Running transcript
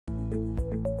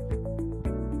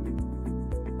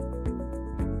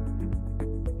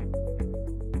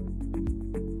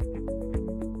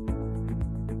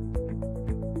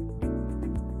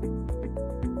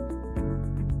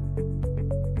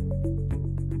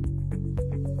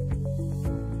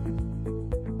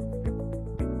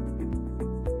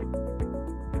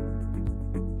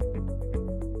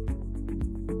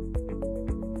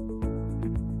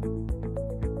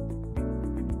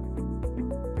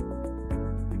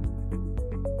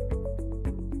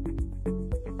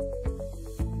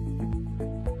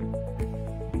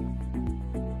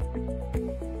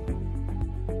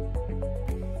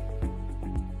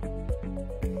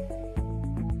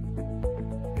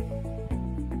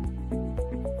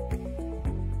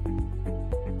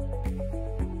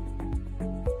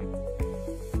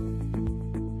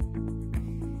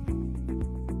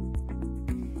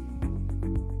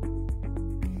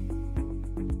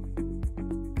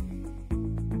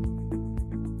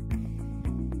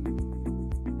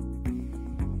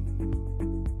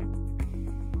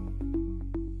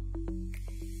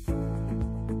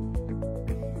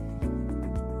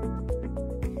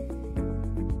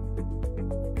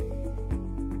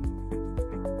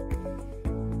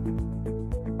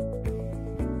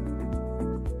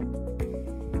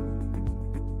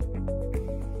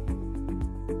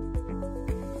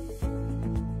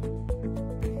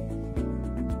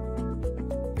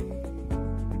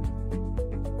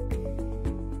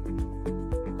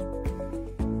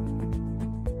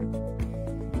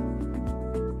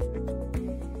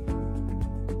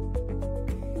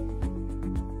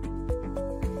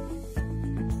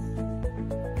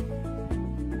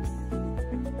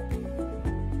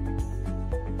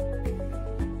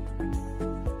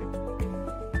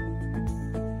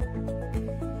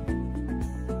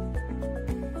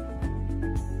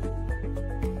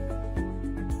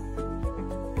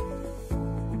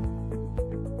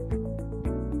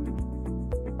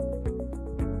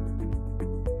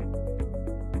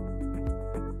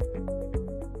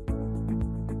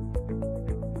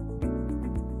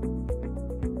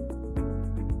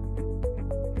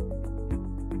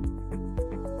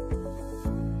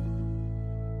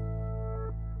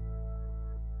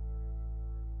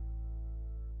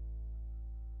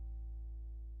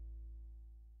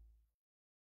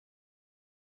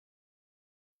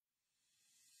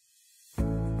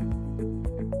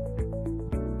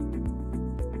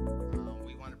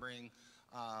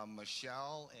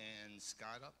Michelle and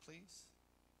Scott up, please.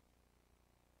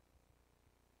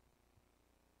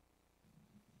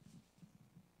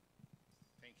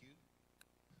 Thank you.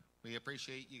 We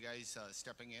appreciate you guys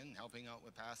stepping in, helping out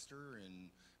with Pastor, and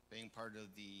being part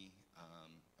of the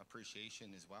appreciation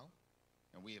as well.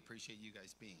 And we appreciate you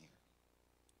guys being here.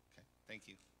 Okay, thank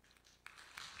you.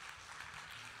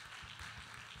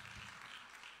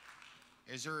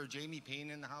 Is there a Jamie Payne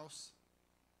in the house?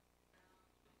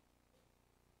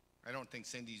 I don't think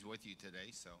Cindy's with you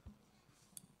today, so.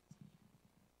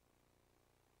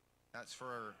 That's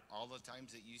for all the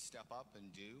times that you step up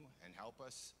and do and help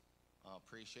us.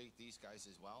 Appreciate these guys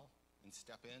as well, and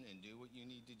step in and do what you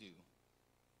need to do.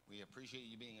 We appreciate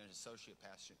you being an associate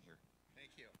pastor here.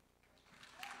 Thank you.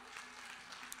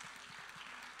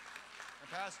 And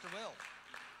Pastor Will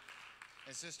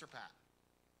and Sister Pat.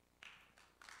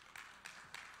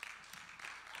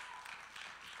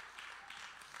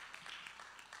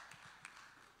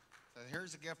 So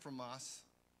here's a gift from us.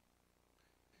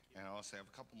 And I also have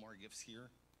a couple more gifts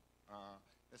here.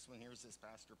 This one here is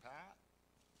Pastor Pat.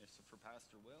 This is for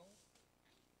Pastor Will.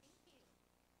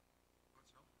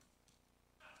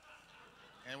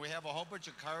 And we have a whole bunch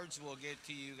of cards we'll get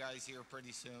to you guys here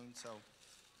pretty soon. So.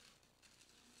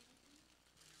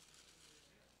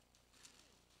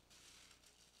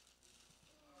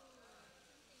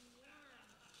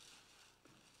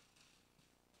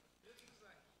 This is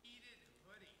a heated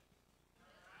hoodie.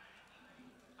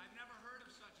 I've never heard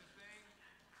of such a thing,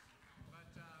 but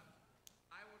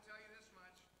I will tell you this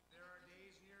much. There are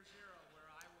days near zero where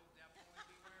I will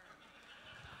definitely be wearing it.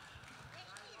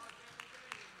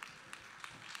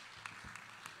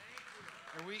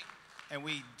 And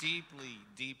we deeply,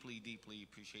 deeply, deeply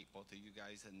appreciate both of you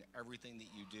guys and everything that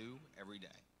you do every day.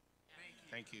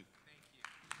 Thank you. Thank you.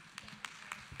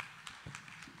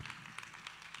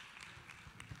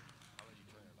 I'll let you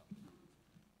turn it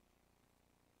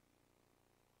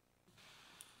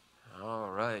up.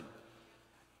 All right.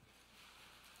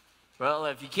 Well,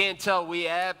 if you can't tell, we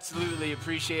absolutely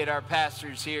appreciate our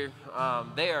pastors here.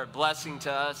 They are a blessing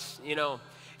to us. You know,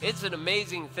 it's an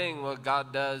amazing thing what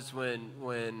God does when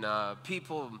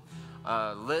people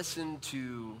listen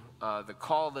to the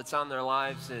call that's on their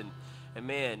lives. And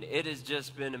man, it has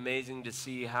just been amazing to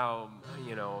see how,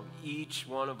 you know, each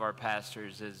one of our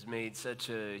pastors has made such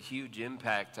a huge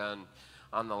impact on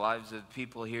the lives of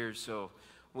people here. So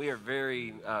we are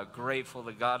very grateful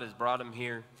that God has brought them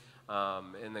here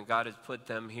and that God has put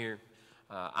them here.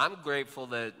 I'm grateful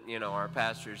that, you know, our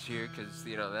pastor's here because,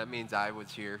 you know, that means I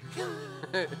was here.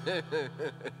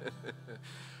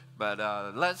 But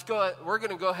let's go. We're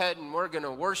going to go ahead and we're going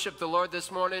to worship the Lord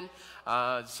this morning.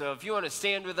 So if you want to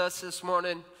stand with us this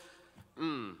morning,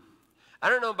 I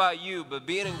don't know about you, but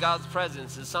being in God's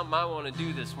presence is something I want to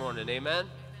do this morning. Amen?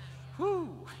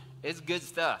 Whew, it's good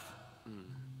stuff.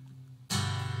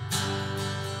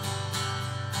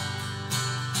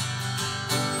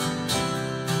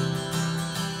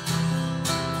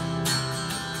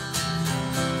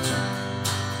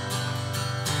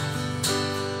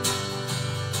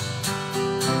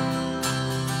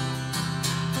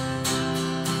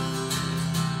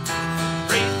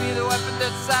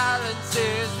 That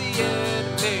silences the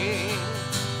enemy.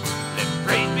 Let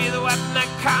praise be the weapon that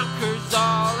conquers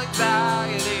all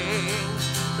anxiety.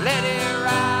 Let it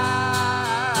rise.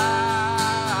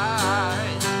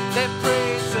 Let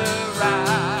praise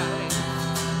arise.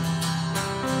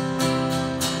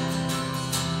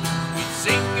 We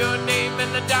sing your name in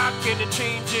the dark and it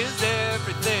changes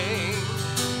everything.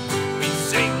 We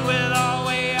sing with all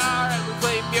we are and we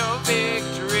claim your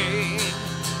victory.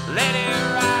 Let it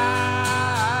rise.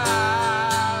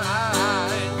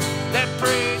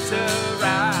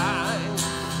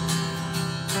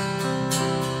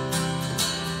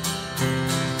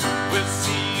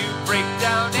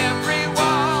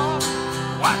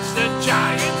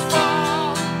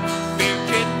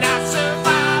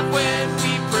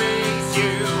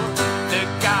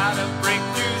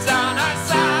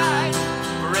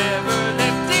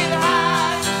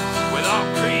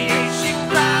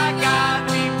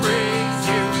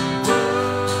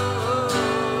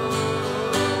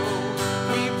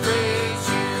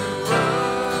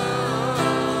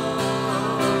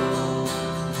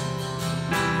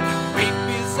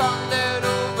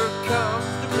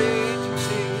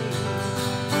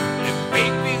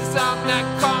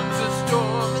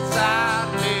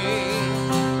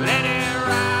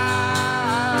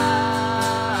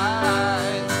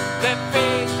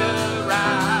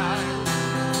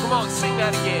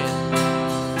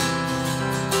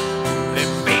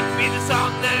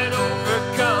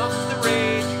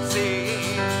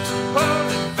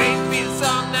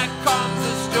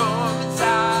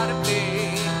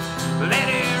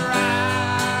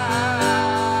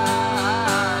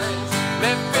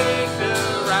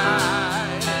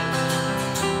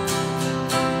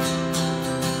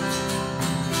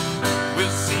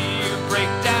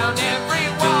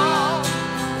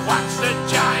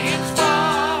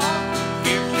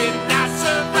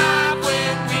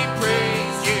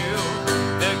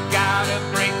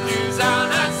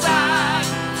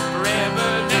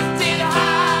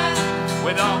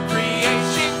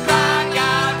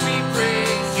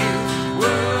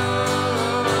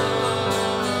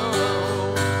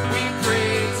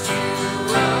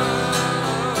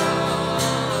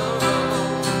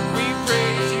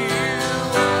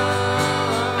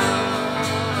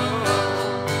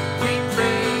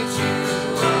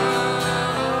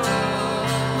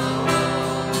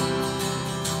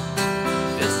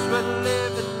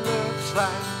 looks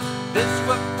like. This is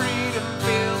what freedom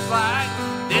feels like.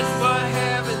 This is what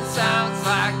heaven sounds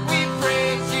like. We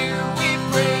praise you, we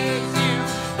praise you.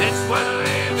 This is what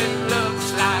living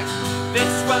looks like. This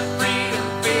is what freedom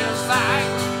feels like.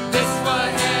 This is what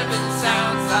heaven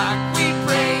sounds like. We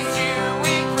praise you,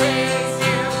 we praise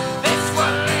you. This is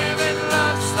what living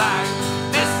looks like.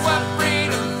 This is what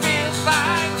freedom feels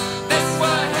like. This is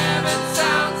what heaven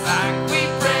sounds like. We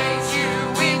praise you,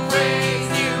 we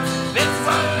praise you. This is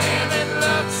what living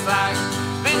looks like.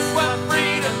 This is what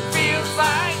freedom feels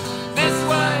like. This is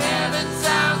what heaven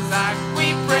sounds like.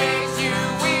 We praise you,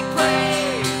 we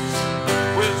praise.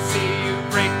 We'll see you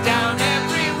break down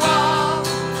every wall.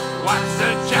 Watch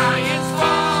the giants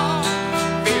fall.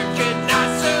 Fear cannot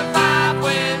survive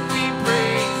when we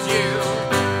praise you.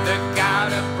 The God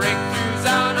of breakthroughs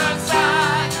on our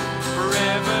side,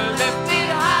 forever lifted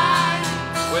high.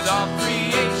 With all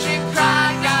creation cry,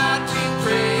 God, we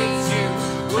praise you.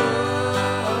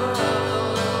 Whoa,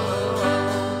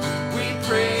 we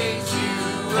praise you.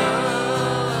 Whoa,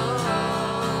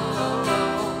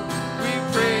 we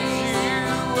praise you.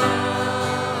 Whoa,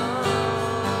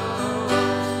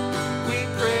 we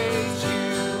praise you.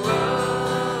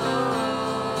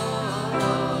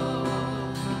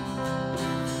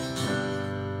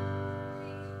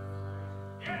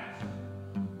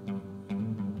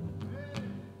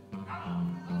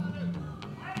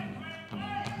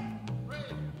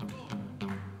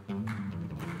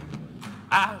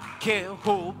 I can't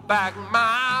hold back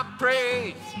my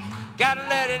praise. Gotta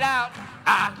let it out.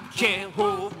 I can't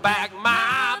hold back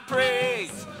my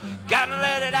praise. Gotta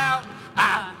let it out.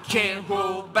 I can't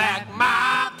hold back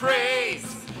my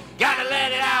praise. Gotta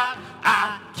let it out.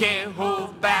 I can't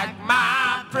hold back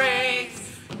my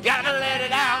praise. Gotta let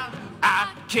it out. I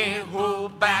can't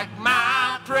hold back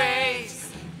my praise.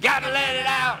 Gotta let it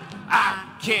out. I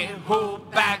can't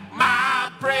hold back my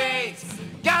praise.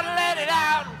 Gotta let it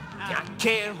out. I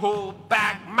can't hold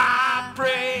back my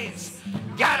praise.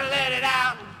 Gotta let it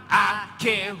out. I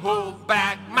can't hold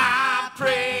back my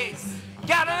praise.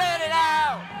 Gotta let it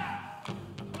out.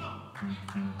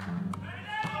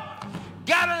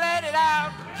 Gotta let it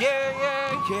out. Yeah,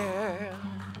 yeah, yeah.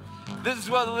 This is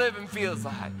what living feels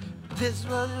like. This is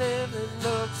what living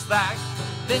looks like.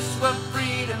 This is what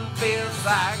freedom feels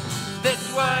like. This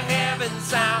is what heaven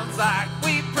sounds like.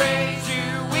 We praise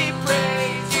you, we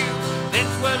praise you. This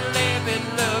is what living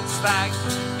looks like.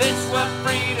 This is what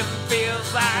freedom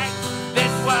feels like.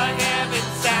 This is what heaven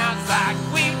sounds like.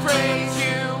 We praise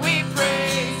you, we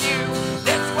praise you.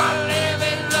 This is what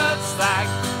living looks like.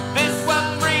 This is what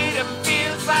freedom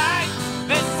feels like.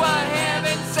 This is what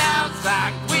heaven sounds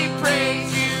like. We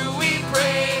praise you, we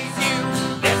praise you.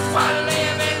 This is what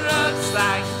living looks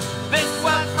like. This is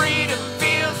what freedom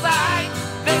feels like.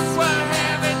 This is what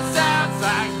heaven sounds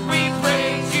like. We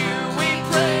praise you, we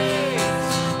praise.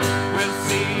 We'll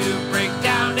see you break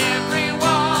down every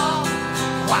wall.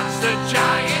 Watch the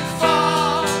giants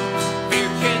fall. Fear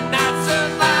cannot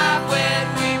survive when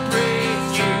we praise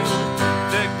you.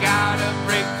 The God of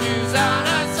breakthroughs on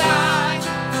our side,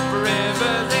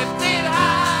 forever lifted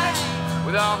high.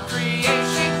 With all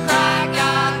creation cry,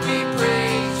 God, we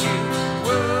praise you.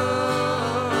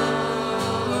 Whoa,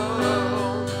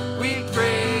 we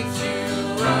praise you.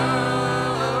 Whoa,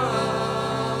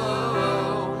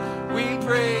 we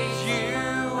praise you.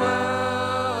 Whoa,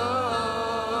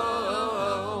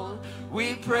 we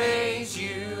praise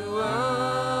you.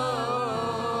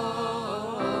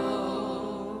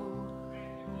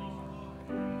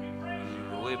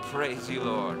 We praise you,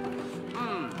 Lord.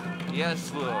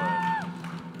 Yes, Lord.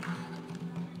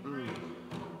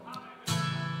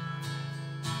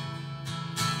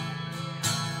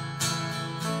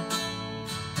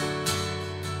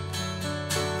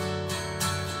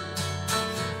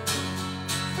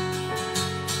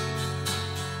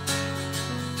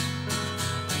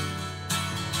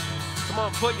 Come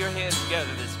on, put your hands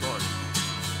together this morning.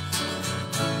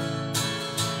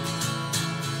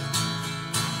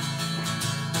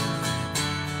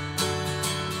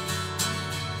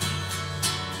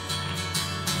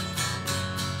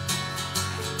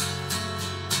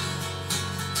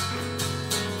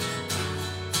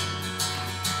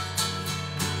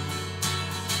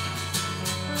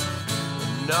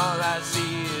 And all I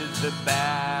see is the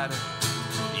battle.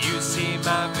 You see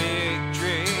my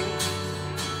victory.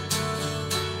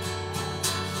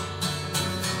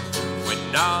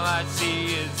 When all I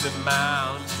see is the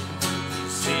mountain, you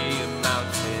see a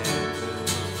mountain.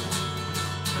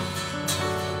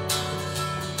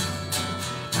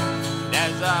 And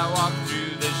as I walk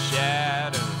through the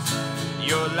shadows,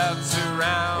 your love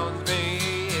surrounds me.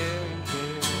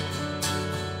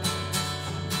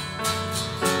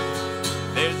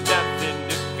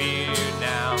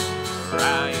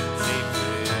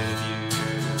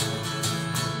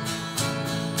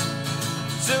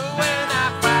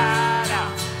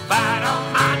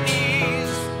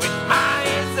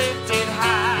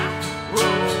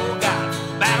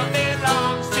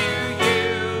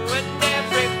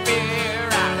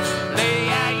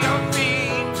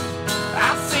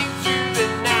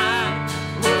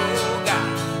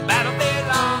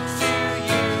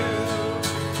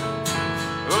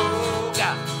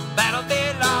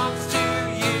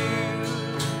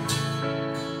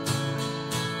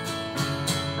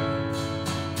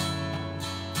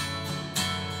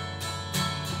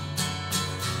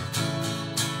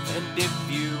 if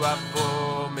you are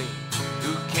for me,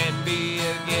 who can be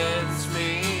against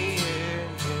me?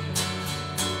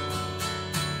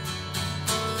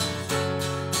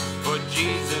 For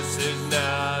Jesus is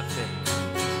nothing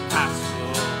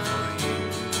possible for you.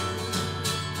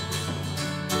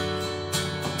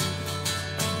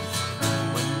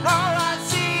 When all I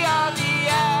see are the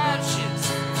ashes,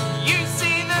 you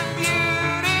see the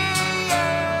beauty.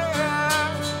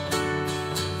 Yeah.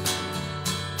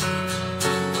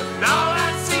 When all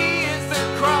I see is the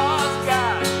cross,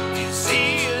 God, you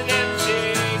see an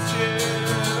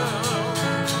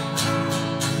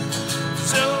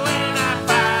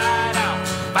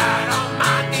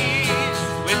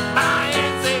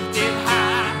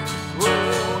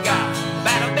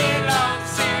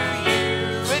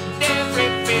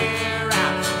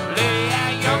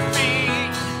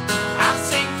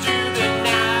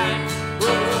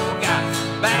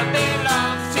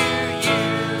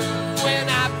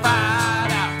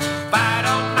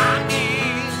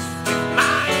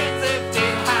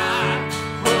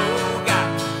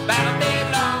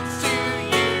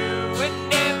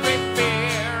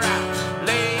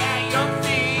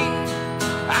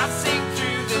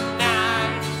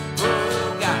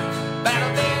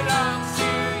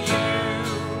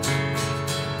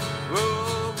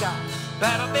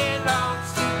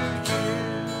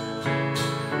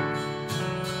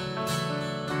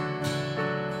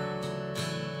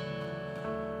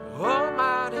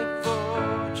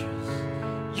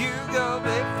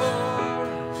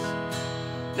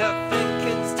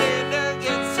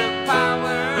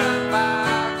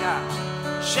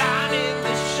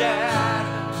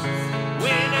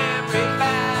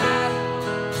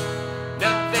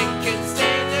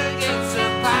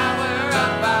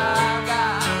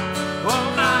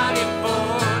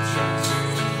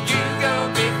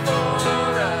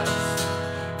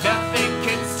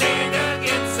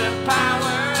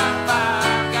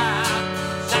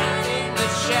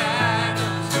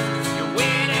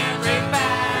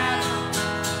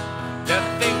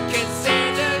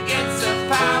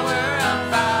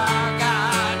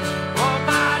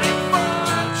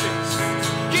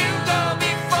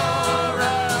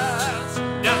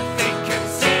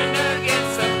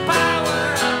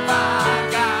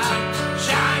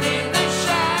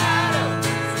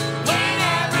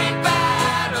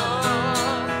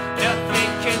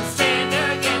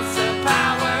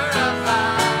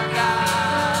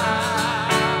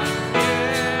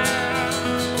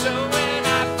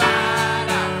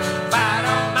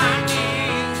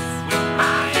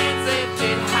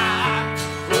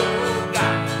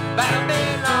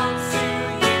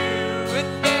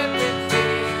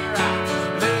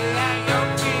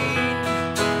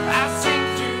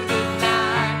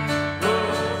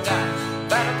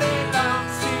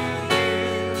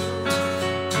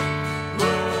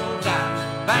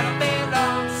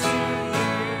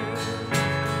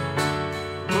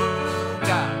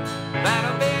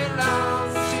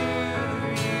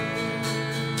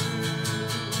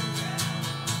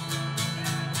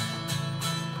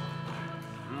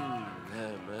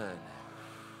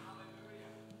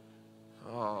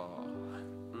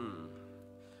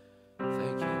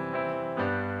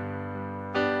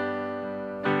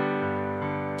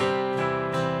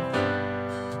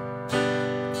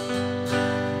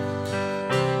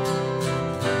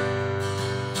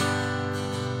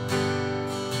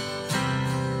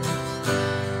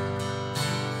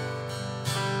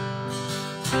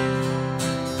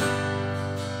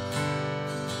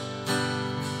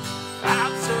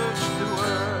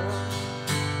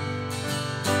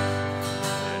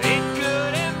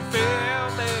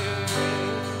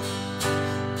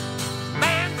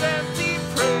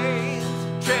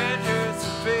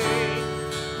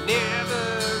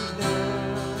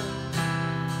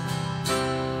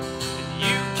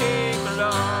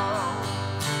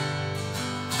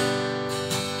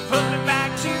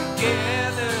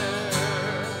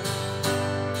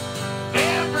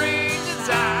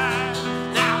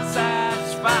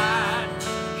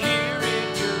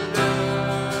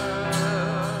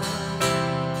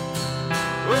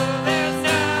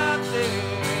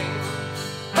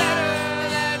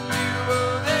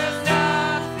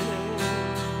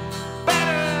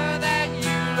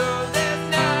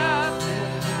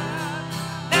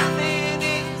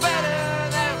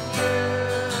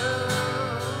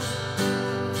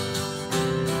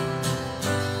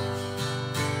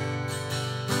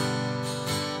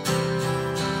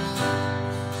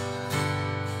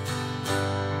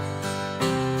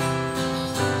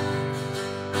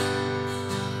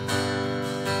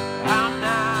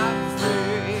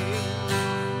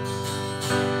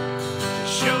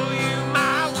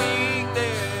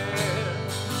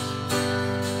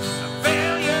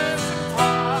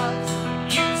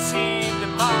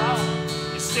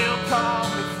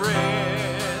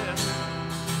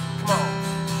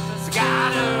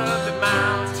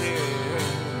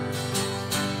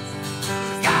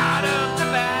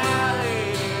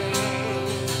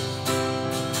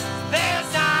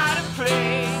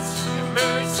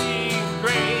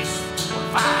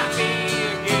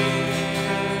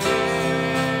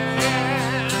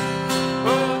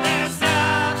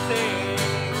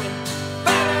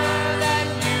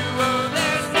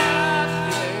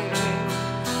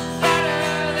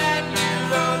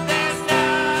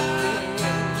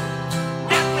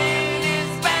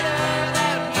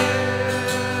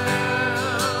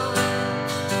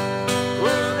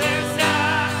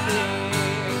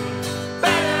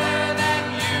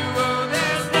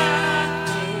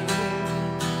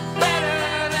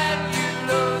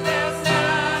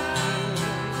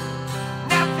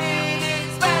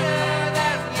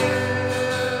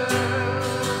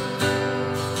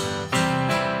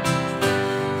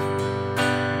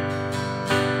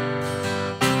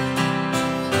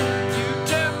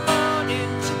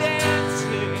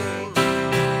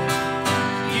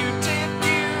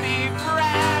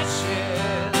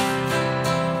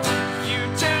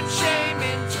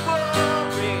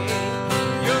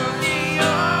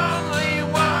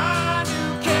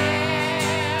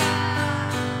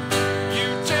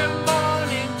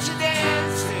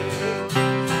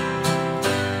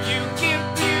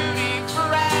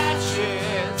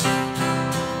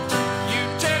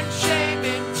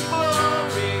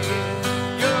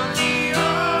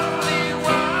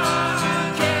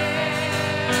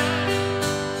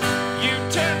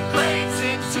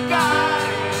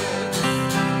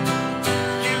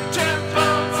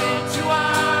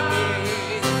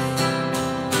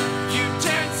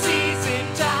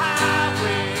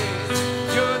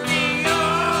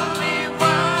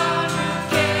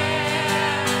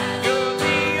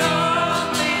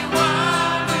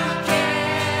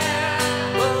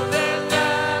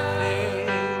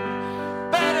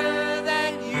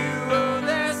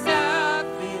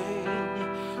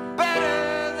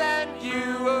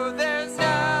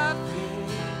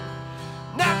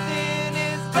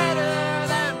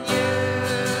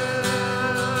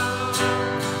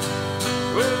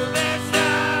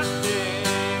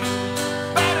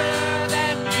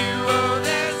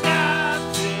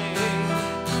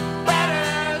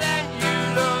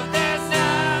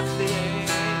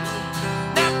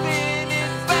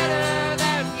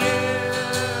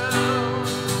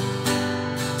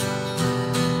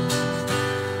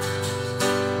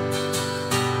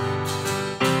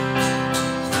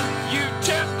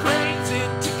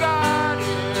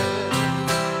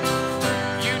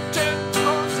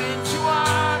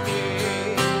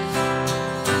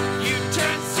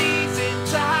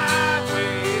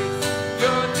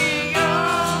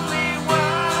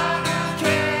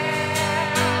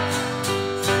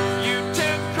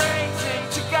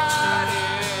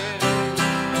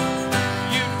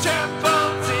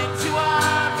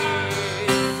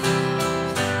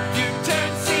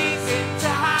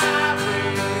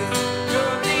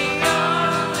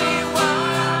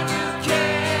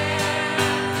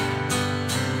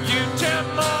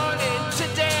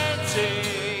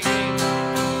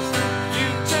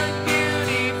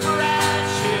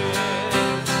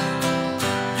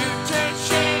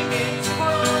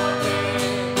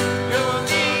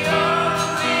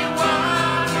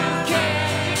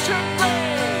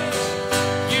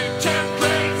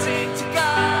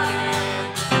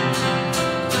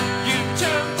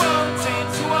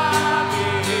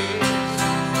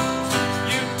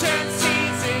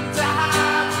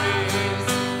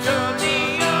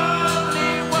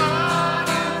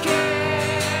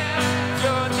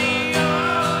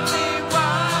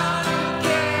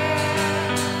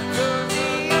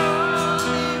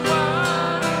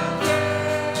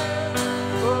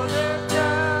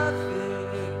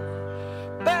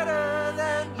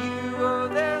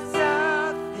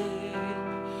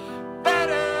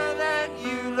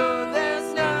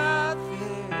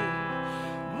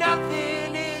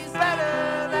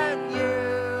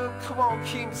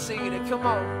Come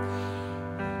on.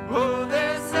 Oh,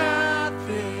 there's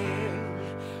nothing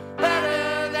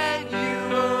better than you.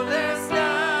 Oh, there's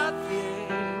nothing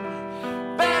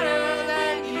better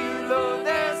than you. Oh,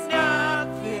 there's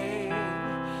nothing.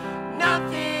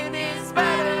 Nothing is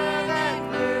better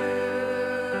than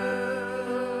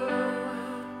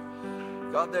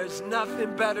you. God, there's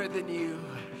nothing better than you.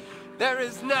 There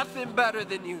is nothing better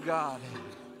than you, God.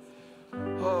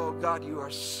 Oh, God, you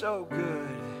are so good.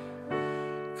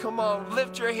 Come on,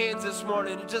 lift your hands this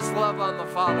morning and just love on the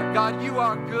Father. God, you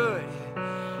are good.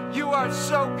 You are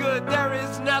so good. There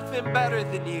is nothing better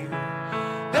than you.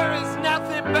 There is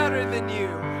nothing better than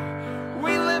you.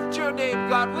 We lift your name,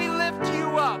 God. We lift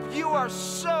you up. You are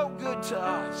so good to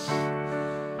us.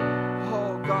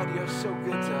 Oh, God, you're so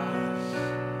good to us.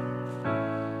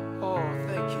 Oh,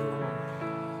 thank you, Lord.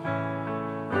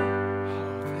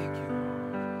 Oh, thank you, Lord.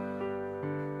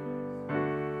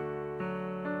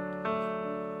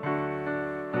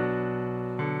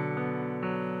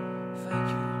 Thank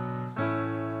you, Lord.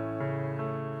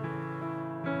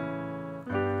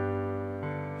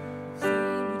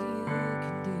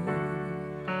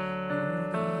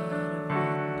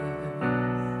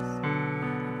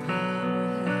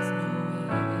 Power has no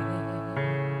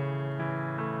end.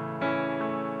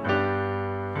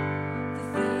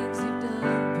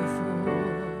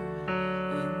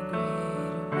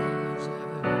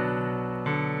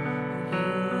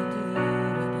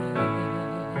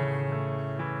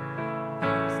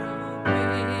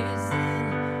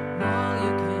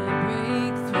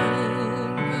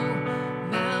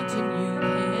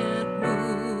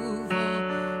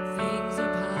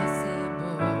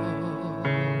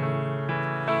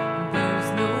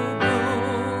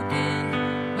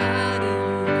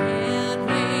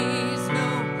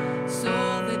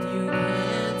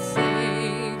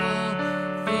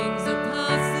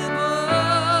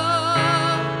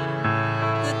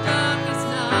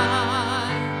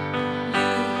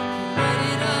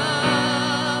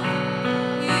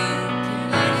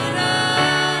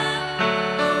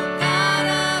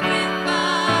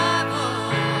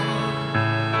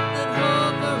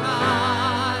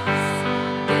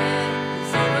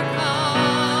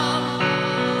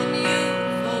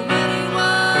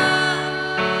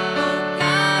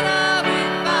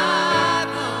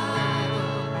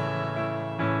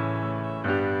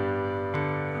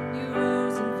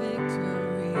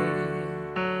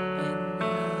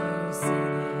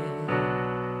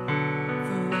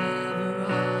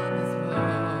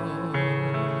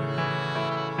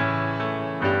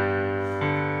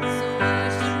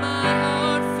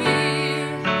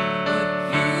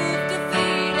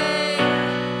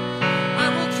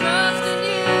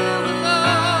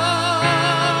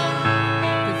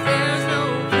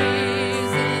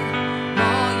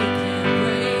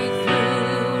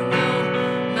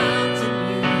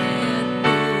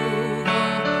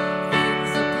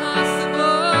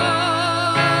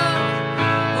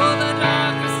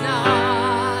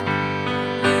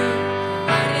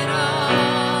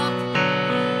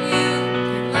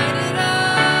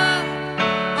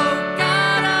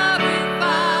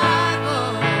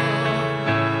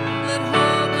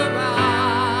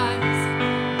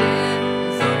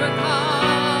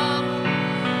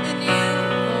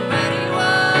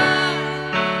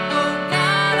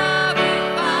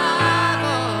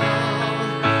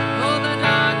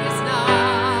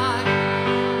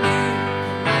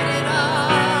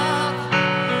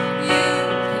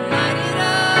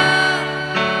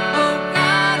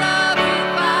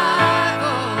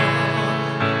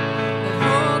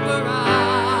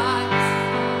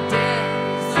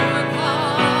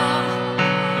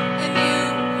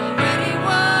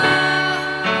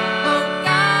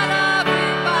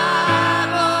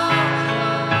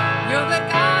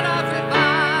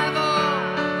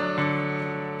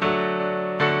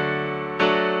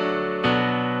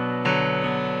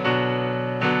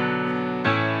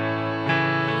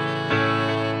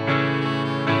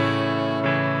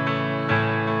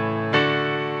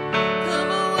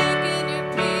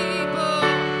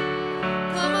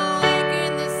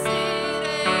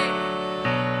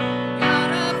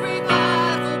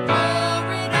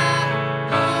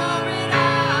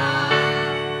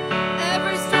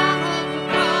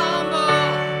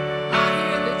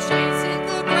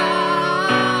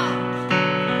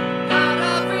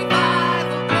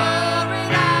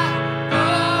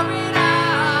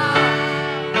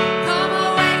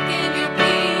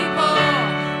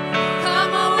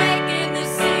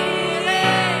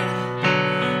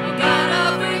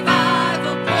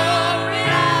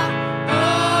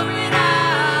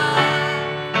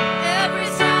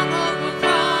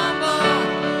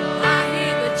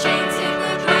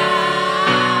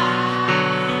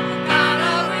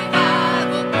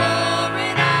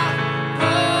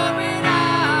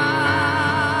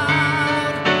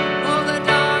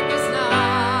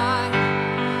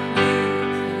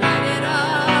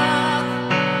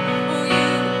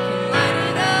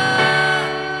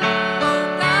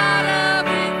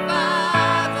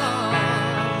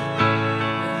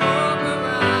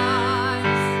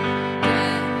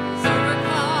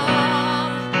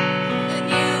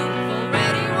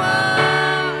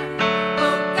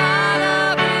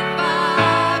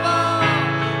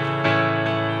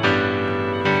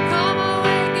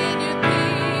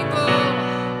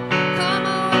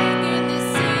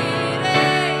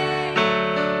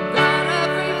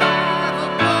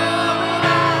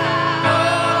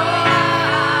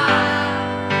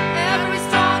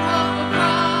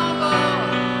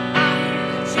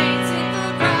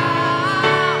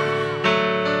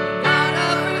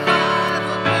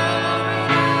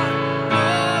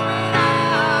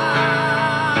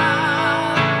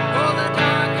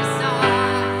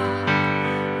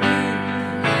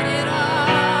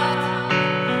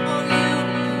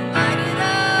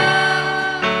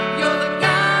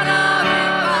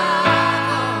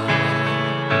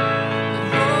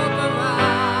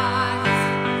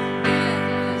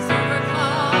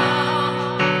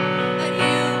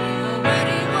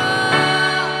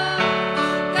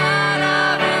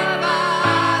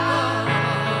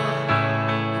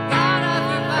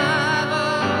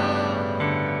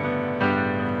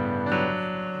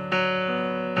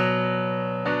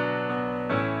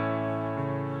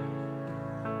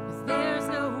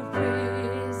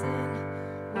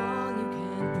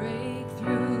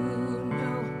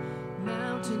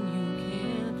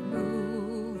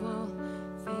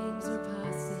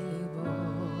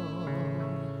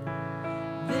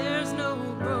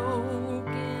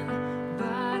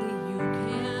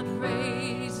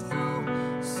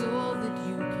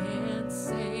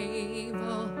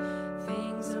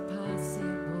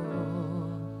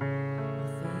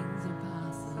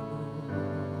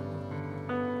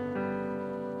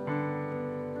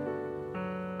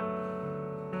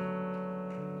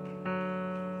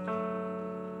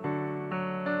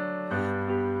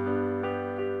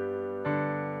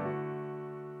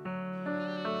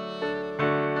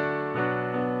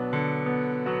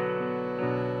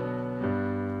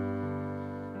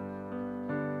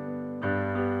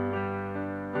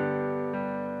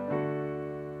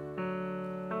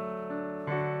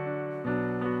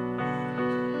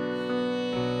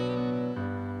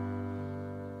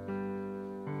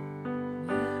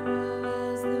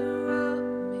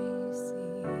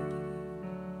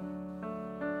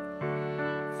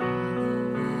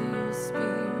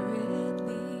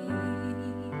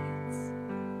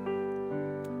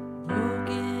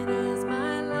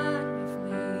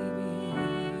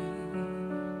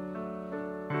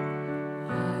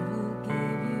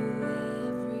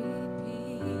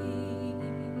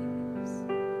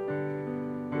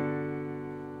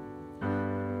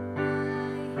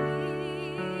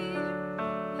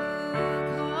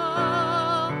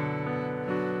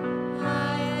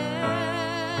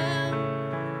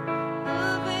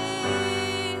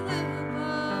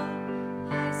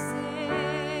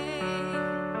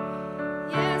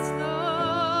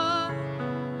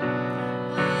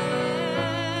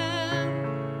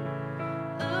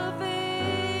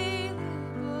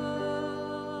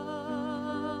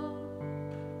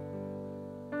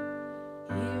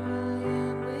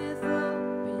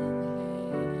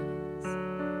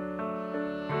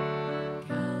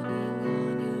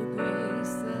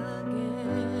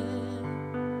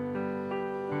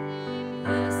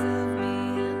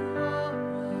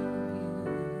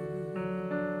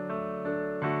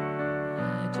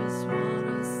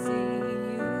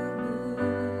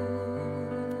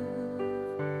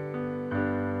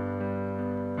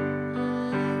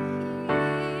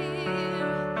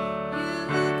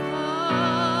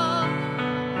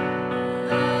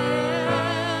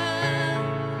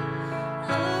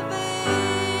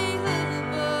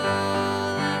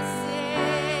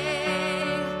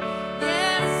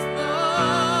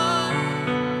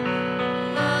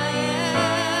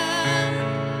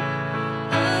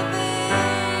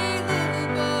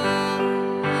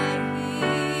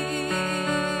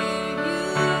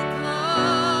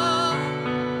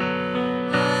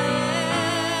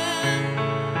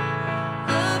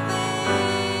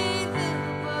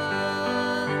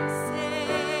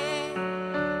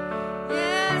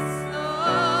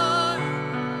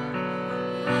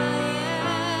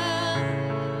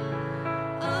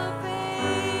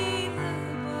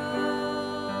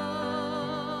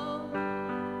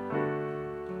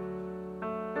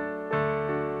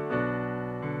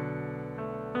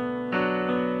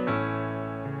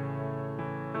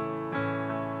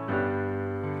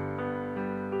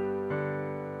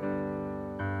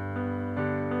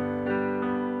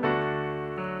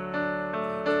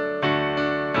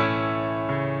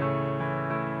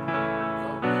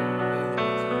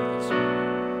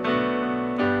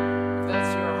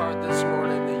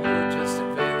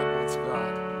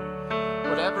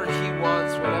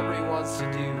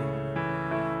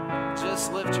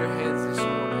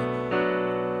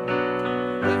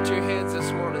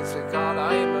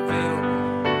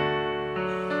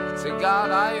 Say,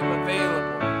 God, I am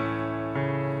available.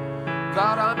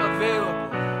 God, I'm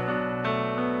available.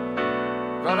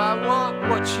 God, I want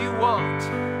what you want.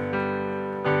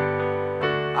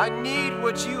 I need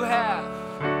what you have.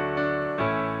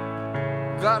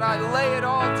 God, I lay it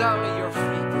all down at your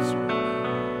feet this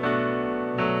morning.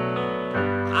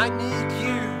 I need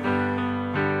you.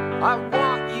 I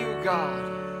want you,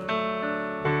 God.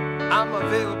 I'm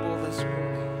available this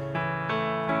morning.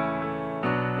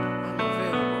 I'm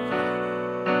available, God.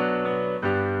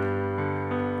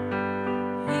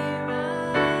 Here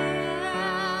I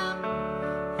am.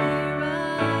 Here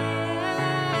I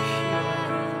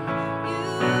am.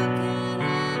 You can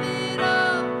have it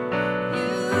all.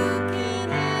 You can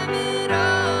have it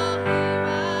all. Here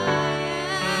I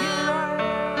am.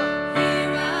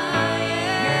 Here I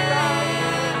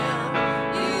am.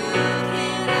 You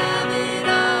can have it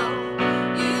all.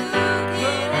 You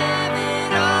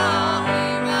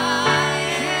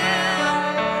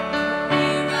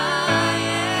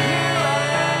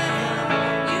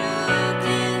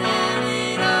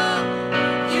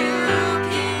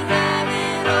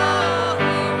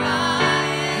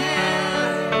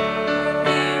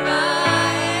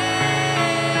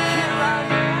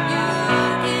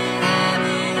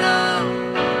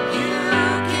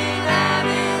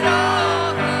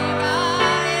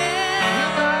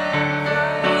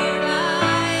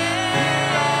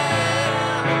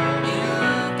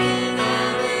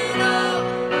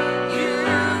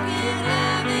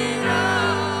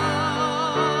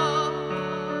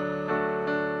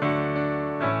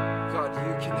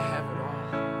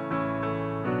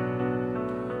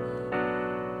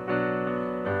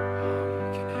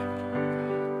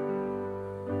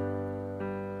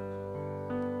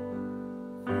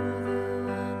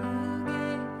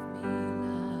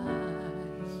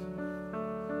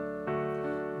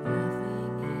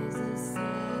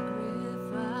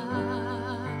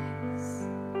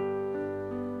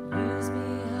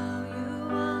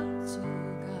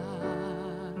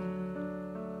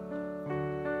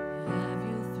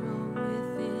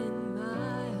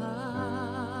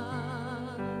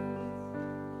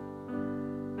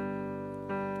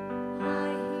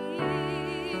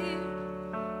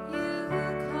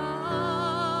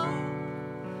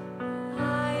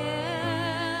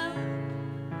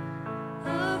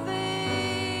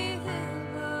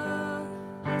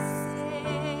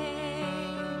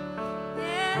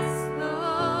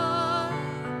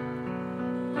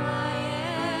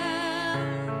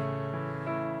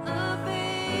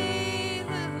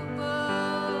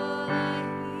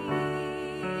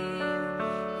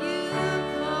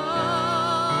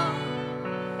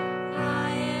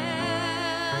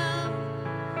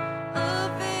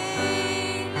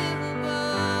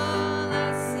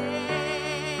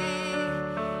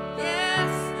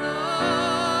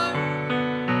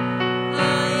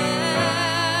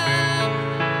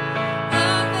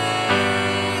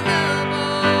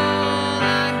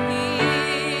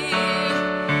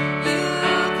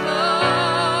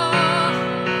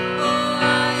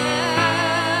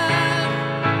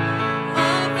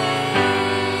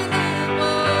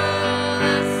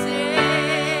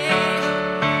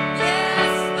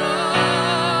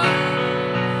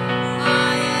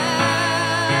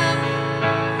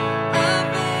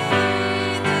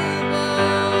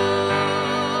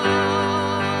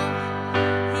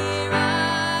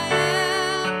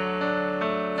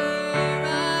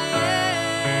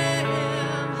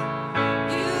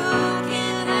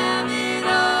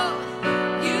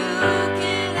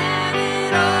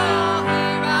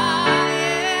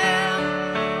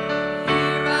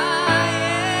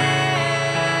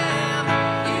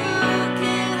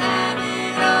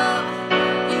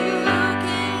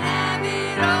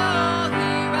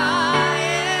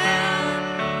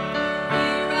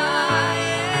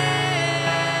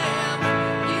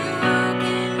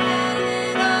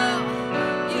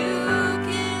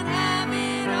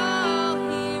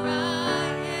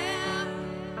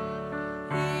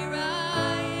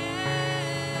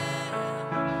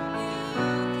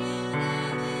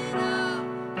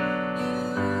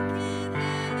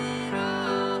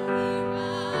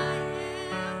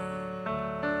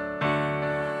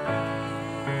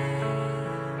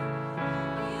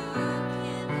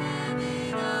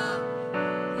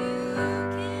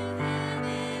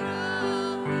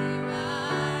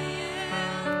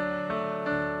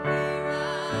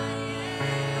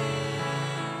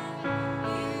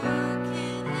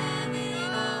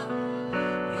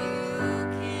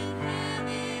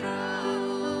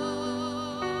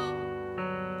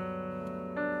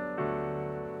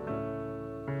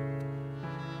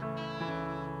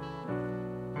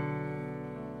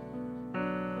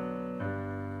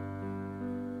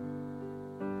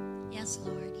Yes,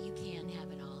 Lord, you can have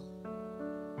it all.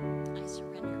 I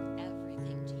surrender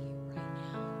everything to you right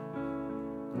now.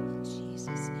 In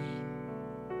Jesus' name.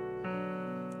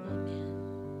 Amen.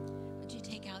 Would you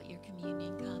take out your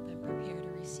communion cup and prepare to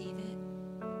receive it?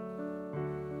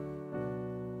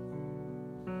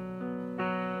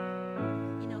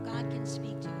 You know, God can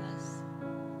speak to us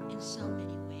in so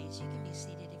many ways. You can be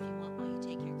seated if you want while you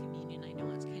take your communion. I know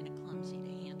it's kind of clumsy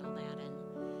to handle that, and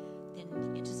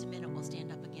then in just a minute we'll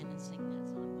stand up again and sing that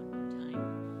song one more time.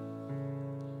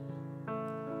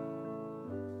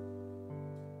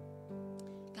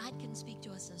 God can speak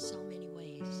to us in so many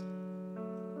ways.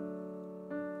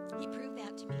 He proved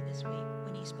that to me this week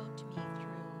when he spoke to me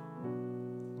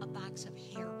through a box of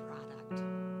hair product.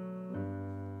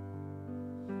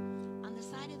 On the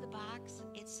side of the box,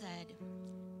 it said,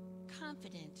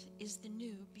 "Confident is the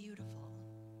new beautiful."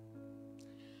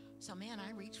 So, man,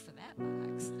 I reached for that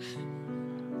box.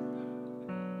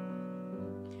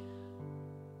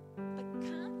 But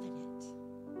confident,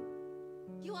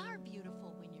 you are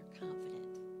beautiful when you're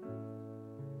confident.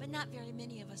 But not very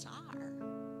many of us are.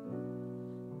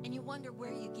 And you wonder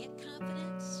where you get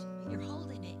confidence? You're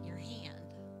holding it in your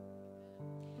hand.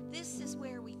 This is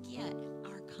where we get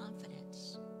our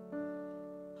confidence.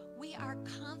 We are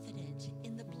confident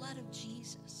in the blood of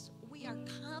Jesus. We are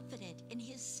confident in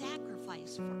his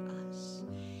sacrifice for us.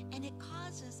 And it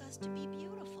causes us to be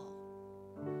beautiful.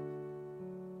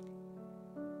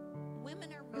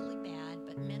 Women are really bad,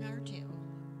 but men are too,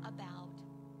 about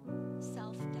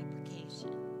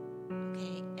self-deprecation.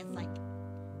 Okay? It's like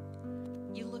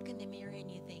you look in the mirror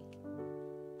and you think,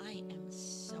 I am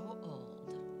so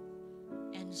old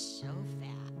and so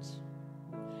fat.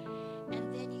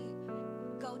 And then you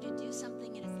go to do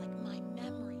something and it's like, my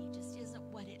memory just isn't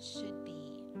what it should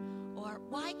be. Or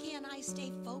why can't I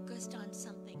stay focused on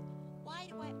something? Why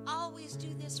do I always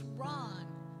do this wrong?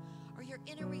 Or you're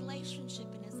in a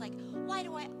relationship and it's like, why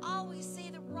do I always say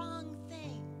the wrong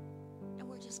thing? And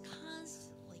we're just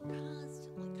constantly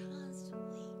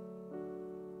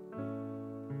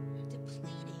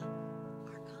depleting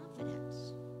our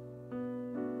confidence.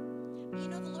 You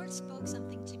know, the Lord spoke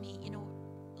something to me. You know,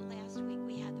 last week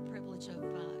we had the privilege of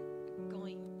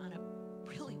going on a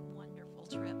really wonderful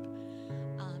trip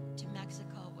to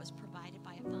Mexico. It was provided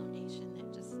by a foundation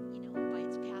that just, you know,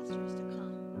 invites pastors to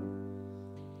come.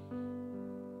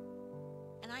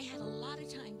 And I had a lot of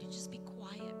time to just be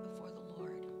quiet before the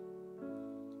Lord.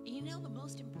 And you know the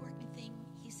most important thing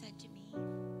he said to me?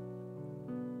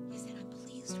 He said, I'm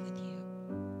pleased with you.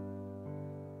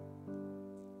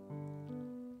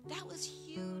 That was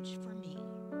huge for me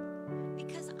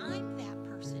because I'm that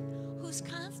person who's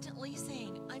constantly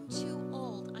saying, I'm too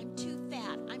old, I'm too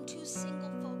fat, I'm too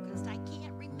single focused, I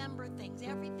can't remember things,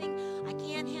 everything, I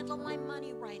can't handle my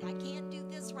money right, I can't do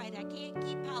this right, I can't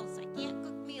keep house, I can't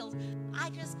cook meals, I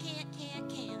just can't.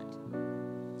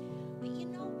 But you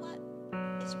know what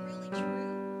is really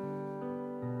true?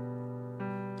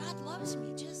 God loves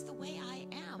me just the way I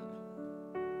am.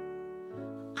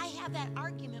 I have that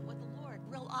argument with the Lord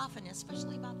real often,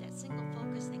 especially about that single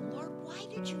focus thing. Lord, why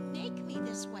did you make me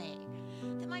this way?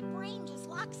 That my brain just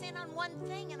locks in on one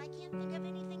thing and I can't think of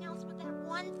anything else but that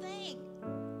one thing.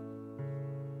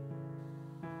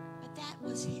 But that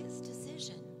was his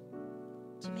decision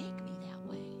to make me that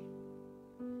way.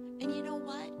 And you know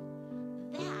what?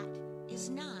 That is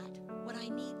not what I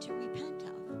need to repent of.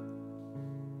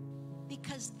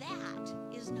 Because that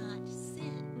is not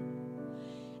sin.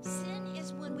 Sin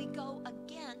is when we go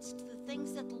against the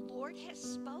things that the Lord has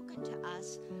spoken to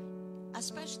us,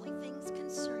 especially things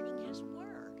concerning his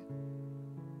word.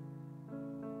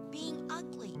 Being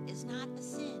ugly is not a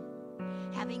sin.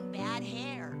 Having bad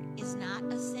hair is not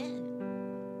a sin.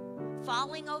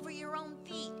 Falling over your own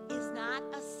feet is not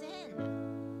a sin.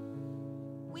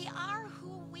 We are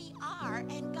who we are,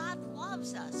 and God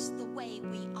loves us the way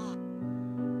we are.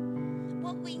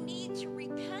 What we need to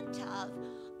repent of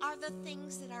are the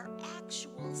things that are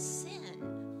actual sin.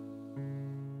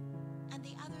 And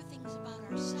the other things about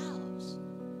ourselves,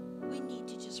 we need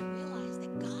to just realize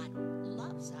that God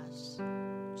loves us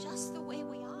just the way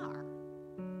we are.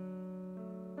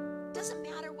 Doesn't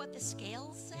matter what the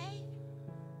scales say.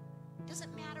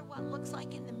 Doesn't matter what it looks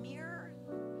like in the mirror.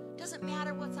 Doesn't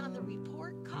matter what's on the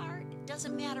report card.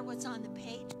 Doesn't matter what's on the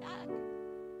paycheck.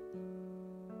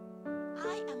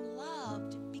 I am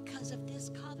loved because of this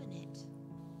covenant.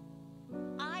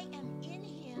 I am in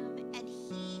him and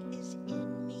he is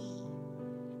in me.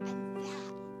 And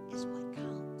that is what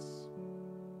counts.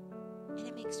 And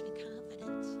it makes me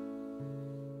confident.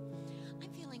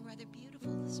 I'm feeling rather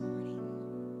beautiful this morning.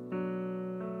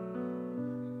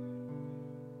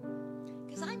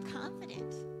 Because I'm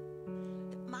confident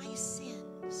my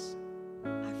sins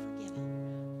are forgiven.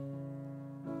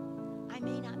 I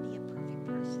may not be a perfect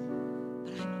person,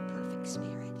 but I'm a perfect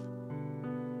spirit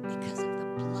because of the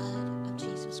blood of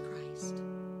Jesus Christ.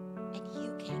 And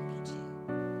you can be too.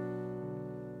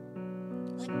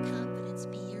 Let confidence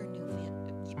be your new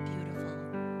beautiful,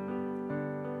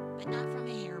 but not from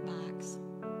a hair box,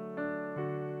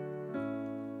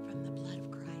 from the blood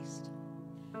of Christ.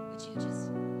 Would you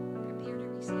just prepare to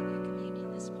receive your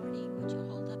communion this morning? Would you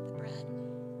hold up the bread?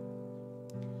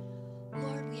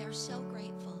 Lord, we are so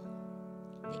grateful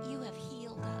that you have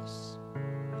healed us,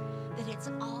 that it's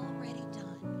already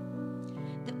done,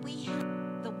 that we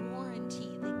have the warranty,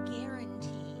 the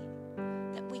guarantee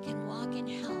that we can walk in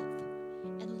health.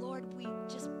 And Lord, we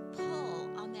just pull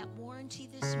on that warranty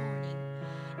this morning,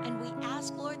 and we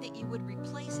ask, Lord, that you would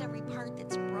replace every part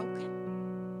that's broken,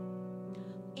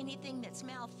 anything that's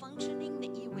malfunctioning,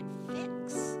 that you would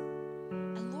fix.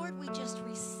 And Lord, we just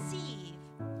receive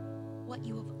what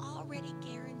you have already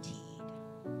guaranteed.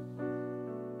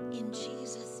 In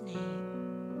Jesus'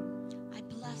 name, I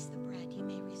bless the bread. You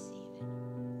may receive it.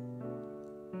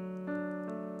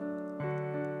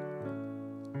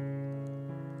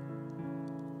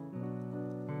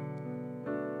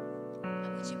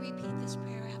 Now, would you repeat this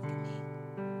prayer after me?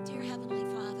 Dear Heavenly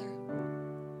Father,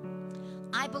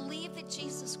 I believe that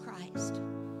Jesus Christ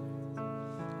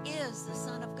is the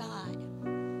Son of God,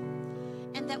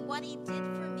 and that what he did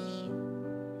for me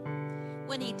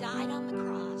when he died on the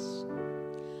cross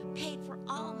paid for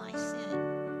all my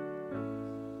sin.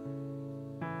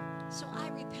 So I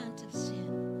repent of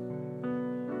sin,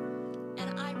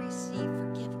 and I receive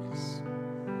forgiveness.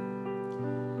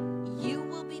 You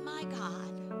will be my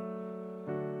God,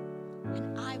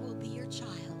 and I will be your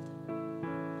child.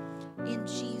 In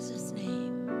Jesus'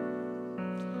 name,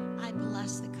 I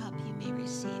bless the cup. You may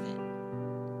receive it.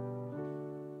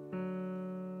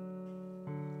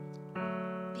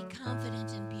 Be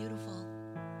confident and beautiful.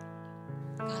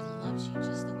 God loves you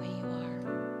just the way you are.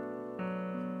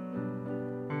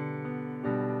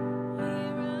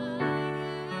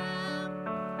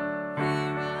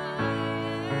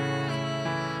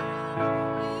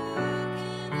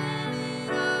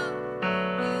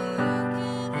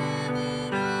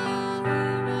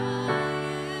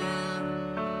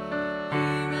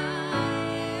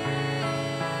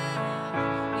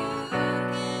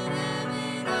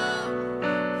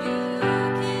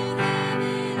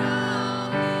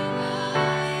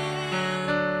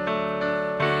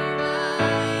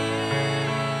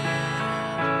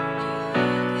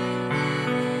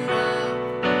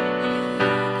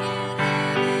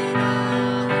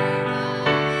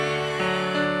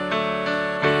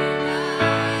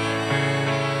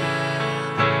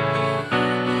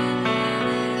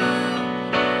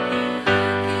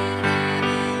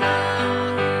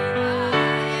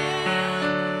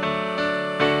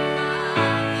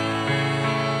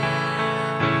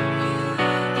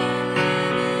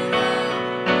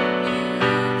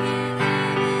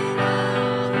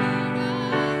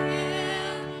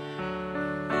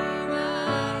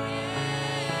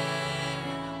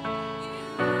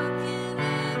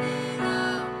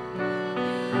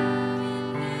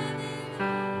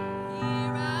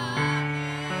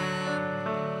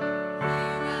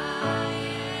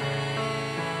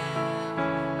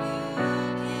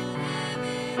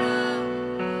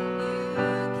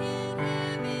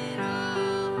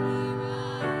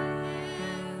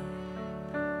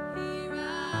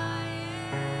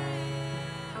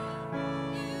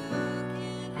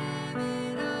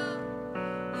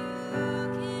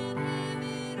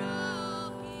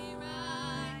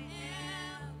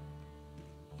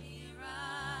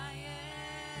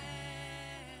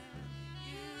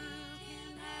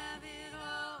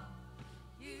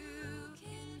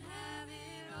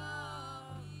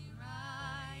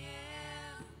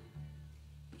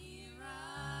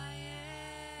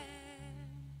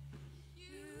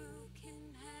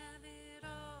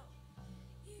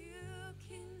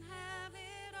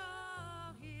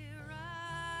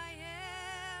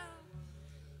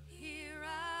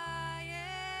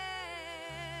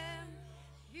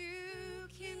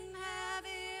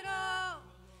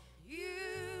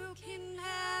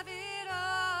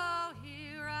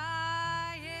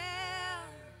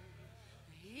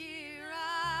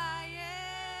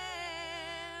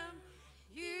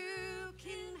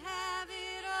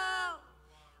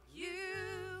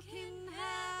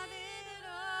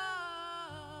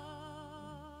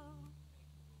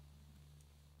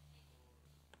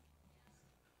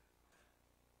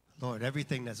 Lord,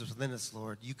 everything that's within us,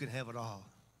 Lord, you can have it all.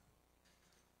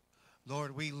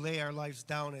 Lord, we lay our lives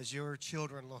down as your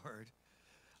children, Lord.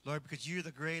 Lord, because you're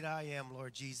the great I am,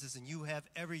 Lord Jesus, and you have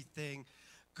everything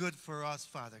good for us,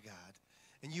 Father God.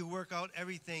 And you work out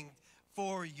everything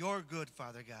for your good,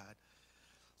 Father God.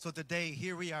 So today,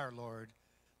 here we are, Lord,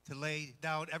 to lay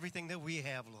down everything that we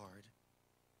have, Lord,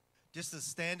 just to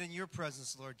stand in your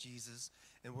presence, Lord Jesus,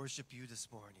 and worship you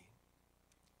this morning.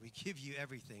 We give you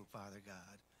everything, Father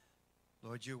God.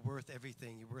 Lord, you're worth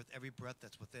everything. You're worth every breath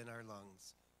that's within our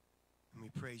lungs. And we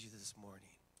praise you this morning.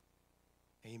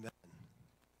 Amen.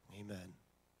 Amen.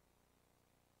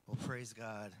 Well, praise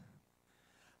God.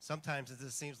 Sometimes it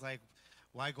just seems like,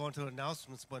 why go into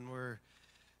announcements when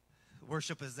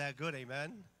worship is that good?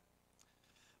 Amen.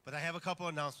 But I have a couple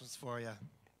announcements for you.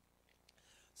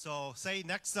 So say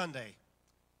next Sunday.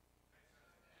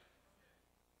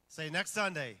 Say next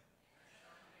Sunday.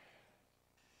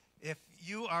 If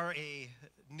you are a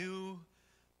new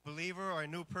believer or a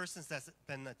new person that's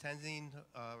been attending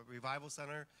Revival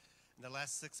Center in the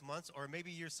last 6 months, or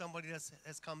maybe you're somebody that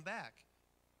has come back,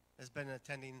 has been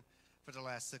attending for the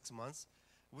last 6 months,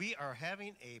 we are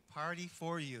having a party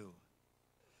for you.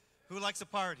 Who likes a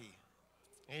party?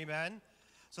 Amen.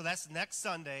 So that's next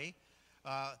Sunday.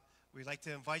 We'd like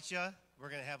to invite you. We're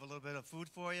going to have a little bit of food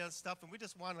for you and stuff, and we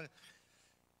just want to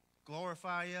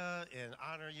glorify you and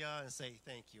honor you and say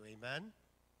thank you. Amen.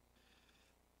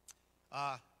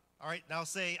 All right, now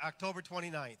say October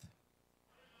 29th.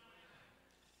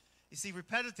 You see,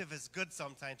 repetitive is good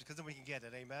sometimes because then we can get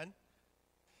it. Amen.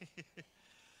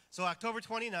 So October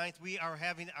 29th, we are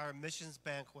having our missions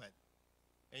banquet.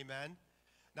 Amen.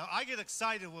 Now, I get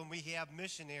excited when we have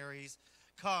missionaries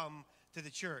come to the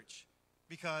church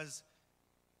because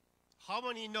how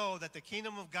many know that the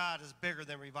kingdom of God is bigger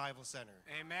than Revival Center?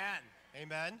 Amen.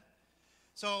 Amen.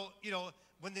 So,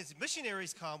 when these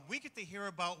missionaries come, we get to hear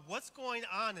about what's going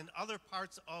on in other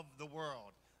parts of the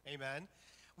world. Amen.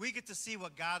 We get to see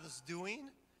what God is doing.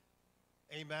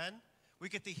 Amen. We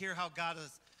get to hear how God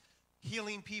is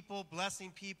healing people,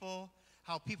 blessing people,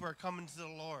 how people are coming to the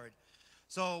Lord.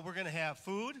 So we're going to have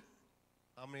food.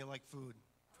 How many like food?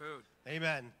 Food.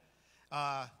 Amen.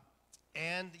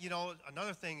 And,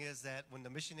 another thing is that when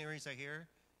the missionaries are here,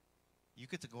 you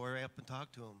get to go right up and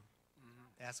talk to them,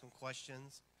 ask them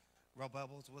questions, rub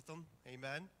elbows with them.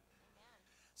 Amen.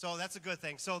 So that's a good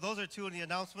thing. So those are two of the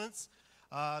announcements.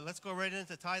 Let's go right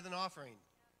into tithe and offering.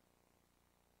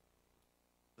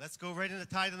 Let's go right into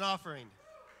tithe and offering.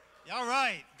 All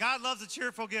right. God loves a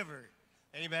cheerful giver.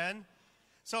 Amen.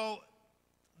 So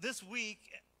this week,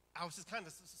 I was just kind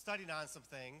of studying on some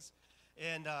things,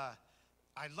 and I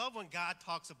love when God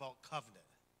talks about covenant.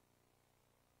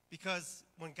 Because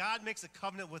when God makes a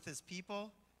covenant with his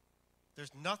people,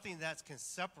 there's nothing that can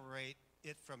separate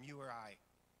it from you or I.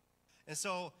 And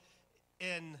so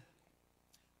in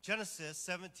Genesis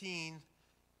 17,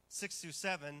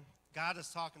 6-7, God is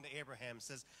talking to Abraham,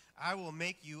 says, I will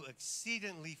make you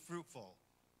exceedingly fruitful.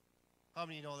 How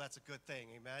many of you know that's a good thing?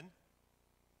 Amen.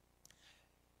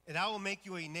 And I will make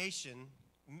you a nation,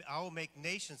 I will make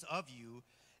nations of you,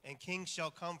 and kings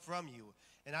shall come from you.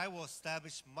 And I will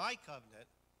establish my covenant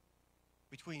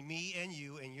between me and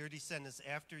you and your descendants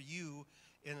after you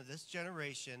in this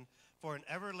generation for an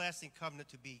everlasting covenant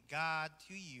to be God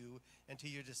to you and to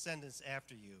your descendants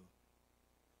after you.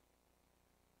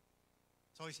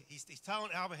 So he's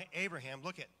telling Abraham,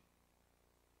 look it,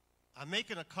 I'm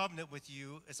making a covenant with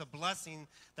you. It's a blessing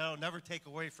that I'll never take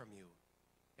away from you.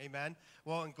 Amen.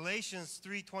 Well, in Galatians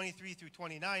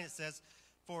 3:23-29, it says,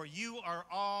 for you are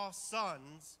all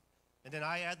sons, and then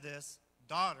I add this,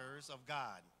 daughters of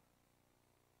God.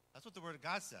 That's what the Word of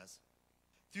God says.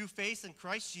 Through faith in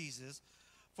Christ Jesus,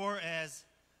 for as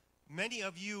many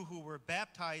of you who were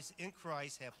baptized in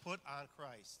Christ have put on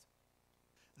Christ.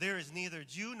 There is neither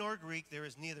Jew nor Greek, there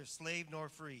is neither slave nor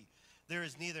free. There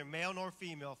is neither male nor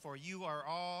female, for you are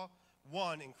all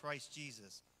one in Christ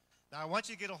Jesus. Now, I want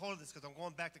you to get a hold of this because I'm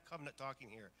going back to covenant talking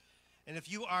here. And if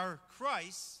you are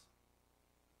Christ,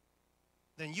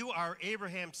 then you are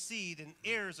Abraham's seed and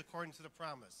heirs according to the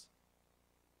promise.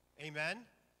 Amen?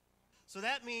 So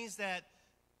that means that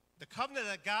the covenant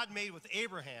that God made with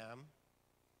Abraham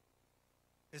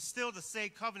is still the same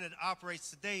covenant that operates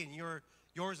today in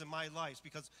yours and my lives,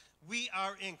 because we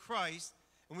are in Christ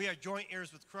and we are joint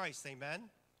heirs with Christ. Amen?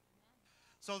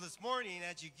 So this morning,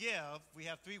 as you give, we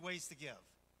have three ways to give.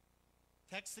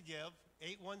 Text to give,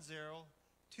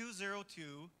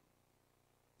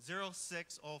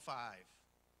 810-202-0605.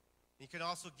 You can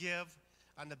also give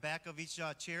on the back of each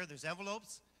chair. There's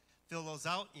envelopes. Fill those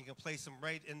out. You can place them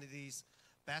right into these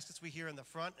baskets we hear in the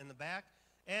front and the back.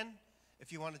 And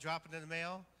if you want to drop it in the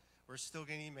mail, we're still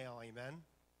getting email. Amen.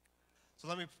 So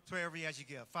let me pray over you as you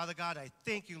give. Father God, I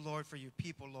thank you, Lord, for your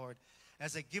people, Lord.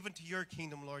 as they give into your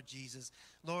kingdom, Lord Jesus.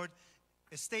 Lord,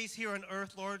 it stays here on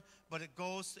earth, Lord, but it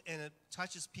goes and it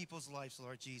touches people's lives,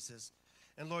 Lord Jesus.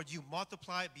 And Lord, you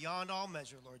multiply it beyond all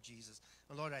measure, Lord Jesus.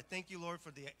 And Lord, I thank you, Lord,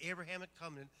 for the Abrahamic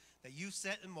covenant that you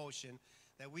set in motion,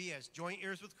 that we as joint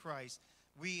heirs with Christ,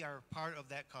 we are part of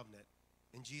that covenant.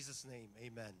 In Jesus' name,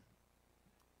 amen.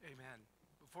 Amen.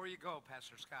 Before you go,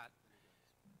 Pastor Scott,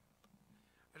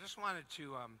 I just wanted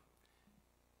to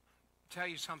tell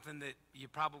you something that you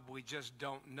probably just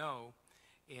don't know.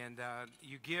 And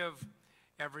you give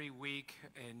every week,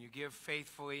 and you give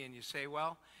faithfully, and you say,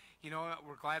 well, you know,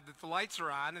 we're glad that the lights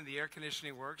are on and the air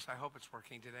conditioning works. I hope it's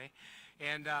working today.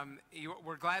 And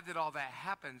we're glad that all that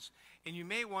happens. And you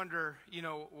may wonder, you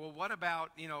know, well, what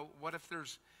about, you know, what if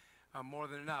there's more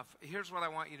than enough? Here's what I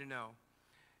want you to know.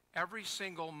 Every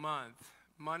single month,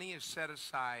 money is set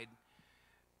aside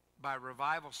by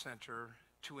Revival Center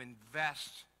to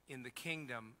invest in the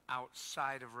kingdom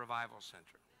outside of Revival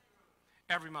Center.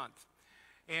 Every month.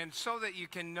 And so that you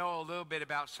can know a little bit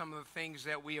about some of the things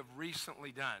that we have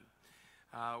recently done.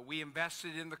 We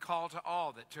invested in the Call to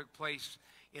All that took place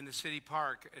in the city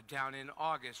park down in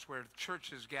August, where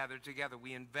churches gathered together.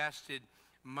 We invested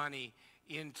money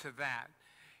into that.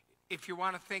 If you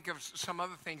want to think of some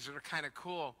other things that are kind of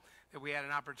cool that we had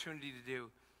an opportunity to do,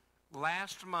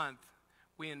 last month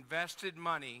we invested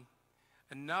money,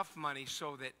 enough money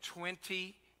so that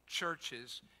 20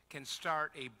 churches can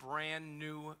start a brand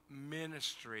new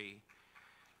ministry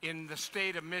in the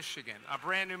state of Michigan, a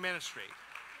brand new ministry.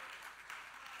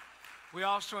 We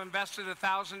also invested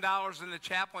 $1,000 in the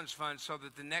chaplains fund so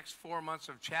that the next 4 months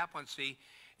of chaplaincy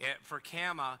for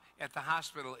Kama at the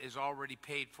hospital is already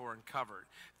paid for and covered.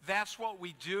 That's what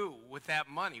we do with that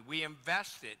money. We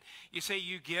invest it. You say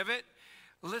you give it?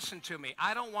 Listen to me.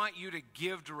 I don't want you to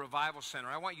give to Revival Center.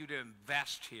 I want you to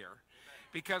invest here.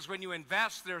 Because when you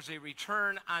invest, there's a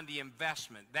return on the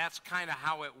investment. That's kind of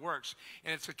how it works.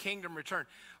 And it's a kingdom return.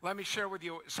 Let me share with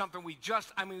you something we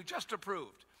just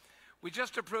approved. We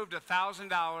just approved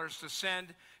 $1,000 to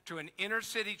send to an inner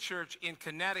city church in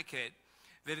Connecticut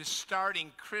that is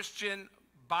starting Christian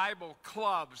Bible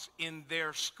clubs in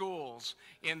their schools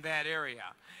in that area.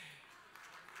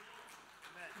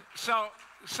 So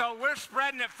we're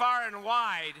spreading it far and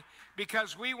wide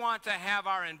because we want to have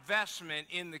our investment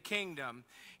in the kingdom.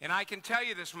 And I can tell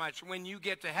you this much, when you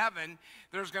get to heaven,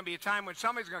 there's going to be a time when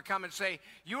somebody's going to come and say,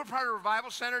 you were part of Revival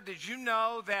Center, did you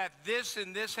know that this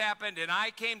and this happened and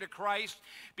I came to Christ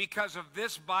because of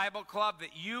this Bible club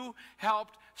that you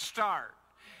helped start?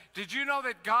 Did you know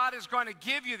that God is going to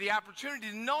give you the opportunity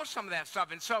to know some of that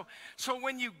stuff? And so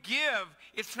when you give,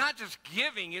 it's not just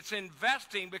giving, it's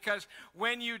investing, because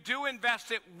when you do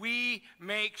invest it, we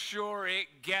make sure it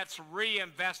gets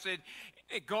reinvested.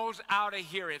 It goes out of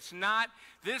here.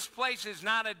 This place is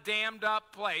not a dammed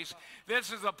up place.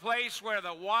 This is a place where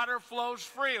the water flows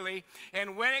freely,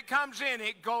 and when it comes in,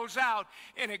 it goes out,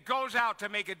 and it goes out to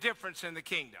make a difference in the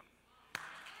kingdom.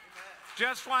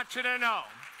 Just want you to know.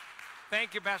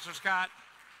 Thank you, Pastor Scott.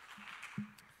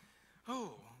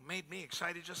 Ooh, made me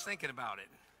excited just thinking about it.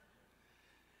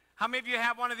 How many of you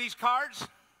have one of these cards?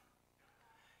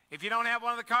 If you don't have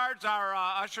one of the cards, our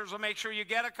ushers will make sure you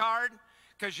get a card,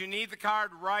 because you need the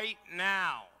card right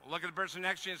now. Look at the person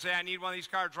next to you and say, I need one of these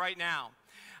cards right now.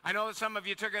 I know that some of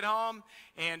you took it home,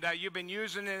 and you've been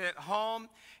using it at home,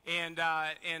 and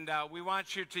we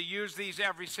want you to use these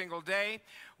every single day.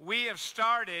 We have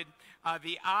started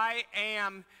the I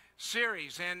Am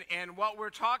series, and what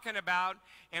we're talking about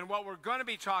and what we're going to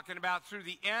be talking about through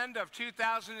the end of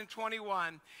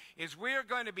 2021 is we're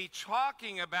going to be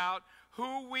talking about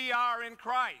who we are in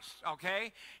Christ,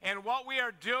 okay, and what we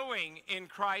are doing in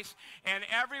Christ. And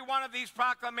every one of these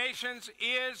proclamations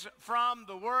is from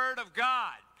the Word of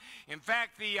God. In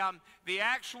fact, the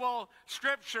actual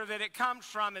scripture that it comes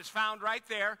from is found right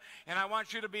there, and I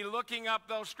want you to be looking up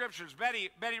those scriptures. Betty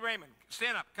Raymond,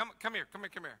 stand up. Come here.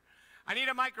 I need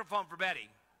a microphone for Betty.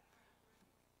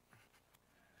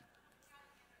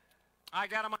 I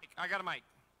got a mic.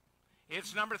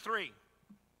 It's number 3.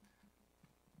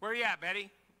 Where are you at,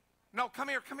 Betty? No, come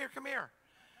here.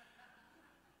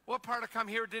 What part of come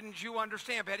here didn't you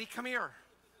understand, Betty? Come here.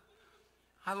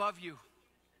 I love you.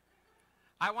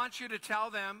 I want you to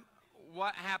tell them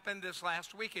what happened this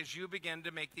last week as you begin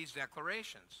to make these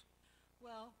declarations.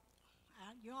 Well,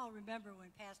 you all remember when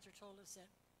Pastor told us that,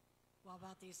 well,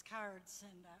 about these cards,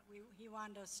 and he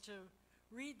wanted us to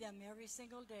read them every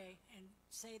single day and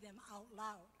say them out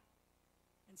loud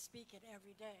and speak it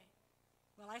every day.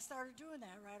 Well, I started doing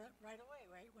that right away,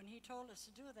 right, when he told us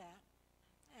to do that.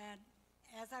 And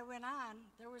as I went on,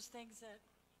 there was things that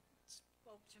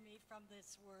spoke to me from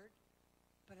this word.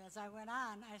 But as I went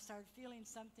on, I started feeling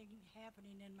something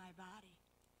happening in my body.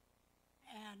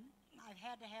 And I've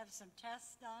had to have some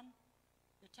tests done.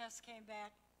 The tests came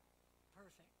back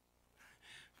perfect.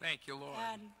 Thank you, Lord.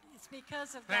 And it's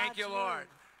because of Thank God's you, Lord.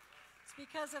 word. It's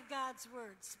because of God's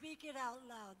word. Speak it out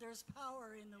loud. There's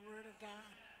power in the word of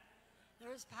God.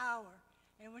 There's power.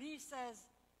 And when it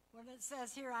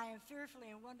says here, I am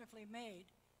fearfully and wonderfully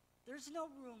made, there's no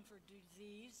room for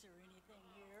disease or anything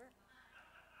here.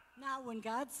 Not when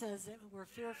God says that we're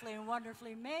fearfully and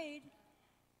wonderfully made.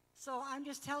 So I'm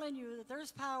just telling you that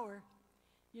there's power.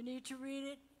 You need to read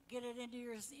it, get it into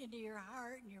your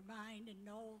heart and your mind, and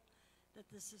know that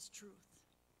this is truth.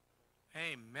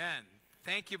 Amen.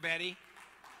 Thank you, Betty.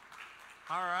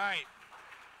 All right.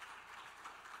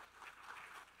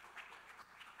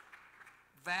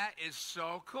 That is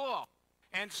so cool.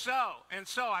 And so,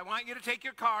 I want you to take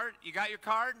your card. You got your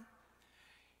card?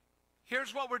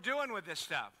 Here's what we're doing with this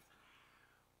stuff.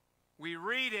 We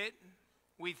read it,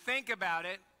 we think about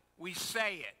it, we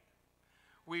say it.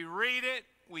 We read it,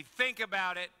 we think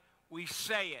about it, we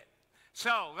say it.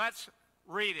 So let's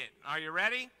read it. Are you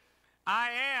ready? I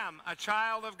am a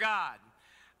child of God.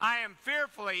 I am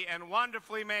fearfully and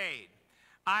wonderfully made.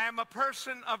 I am a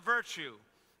person of virtue.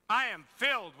 I am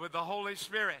filled with the Holy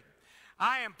Spirit.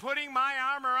 I am putting my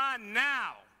armor on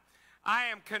now. I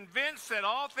am convinced that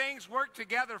all things work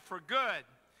together for good.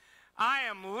 I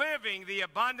am living the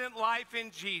abundant life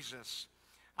in Jesus.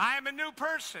 I am a new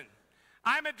person.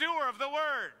 I am a doer of the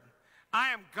word. I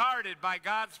am guarded by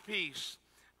God's peace.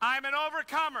 I am an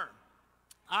overcomer.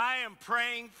 I am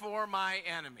praying for my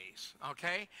enemies,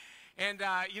 okay? And,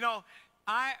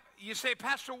 you say,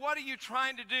 Pastor, what are you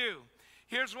trying to do?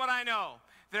 Here's what I know.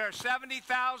 There are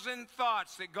 70,000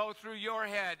 thoughts that go through your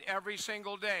head every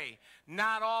single day.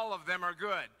 Not all of them are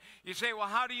good. You say, well,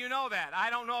 how do you know that? I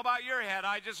don't know about your head.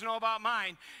 I just know about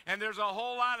mine. And there's a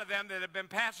whole lot of them that have been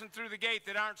passing through the gate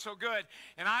that aren't so good.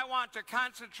 And I want to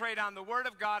concentrate on the Word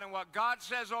of God and what God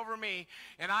says over me.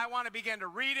 And I want to begin to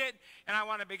read it, and I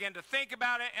want to begin to think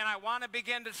about it, and I want to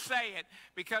begin to say it.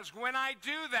 Because when I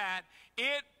do that,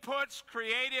 it puts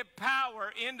creative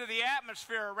power into the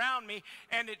atmosphere around me,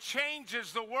 and it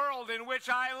changes the world in which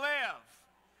I live.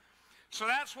 So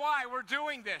that's why we're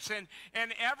doing this. And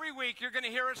every week you're going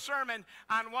to hear a sermon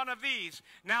on one of these.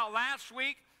 Now, last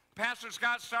week, Pastor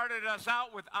Scott started us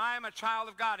out with I am a child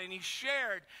of God, and he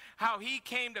shared how he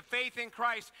came to faith in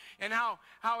Christ and how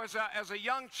as a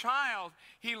young child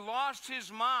he lost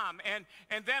his mom, and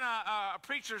then a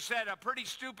preacher said a pretty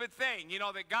stupid thing,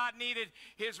 that God needed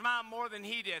his mom more than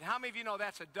he did. How many of you know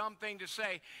that's a dumb thing to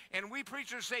say? And we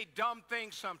preachers say dumb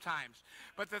things sometimes.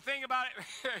 But the thing about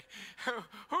it,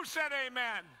 who said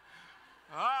amen?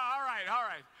 All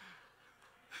right.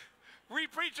 We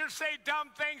preachers say dumb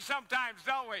things sometimes,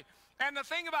 don't we? And the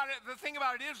thing about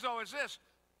it is this.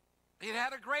 It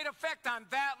had a great effect on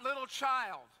that little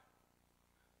child.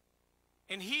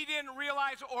 And he didn't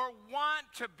realize or want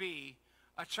to be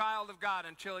a child of God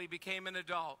until he became an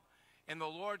adult. And the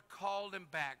Lord called him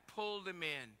back, pulled him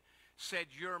in, said,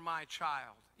 you're my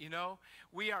child.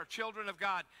 We are children of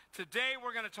God. Today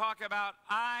we're going to talk about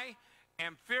I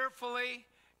am fearfully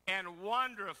and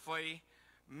wonderfully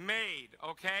made,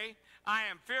 okay? I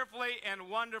am fearfully and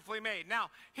wonderfully made.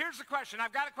 Now, here's the question.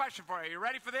 I've got a question for you. You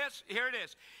ready for this? Here it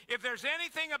is. If there's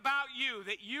anything about you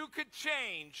that you could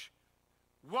change,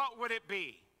 what would it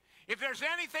be? If there's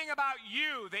anything about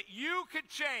you that you could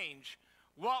change,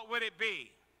 what would it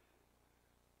be?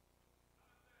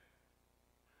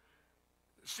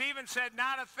 Stephen said,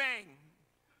 not a thing.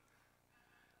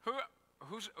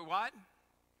 Who's what?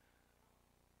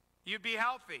 You'd be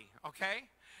healthy, okay?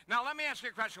 Now, let me ask you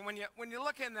a question. When you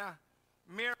look in the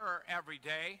mirror every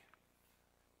day,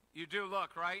 you do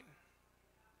look, right?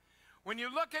 When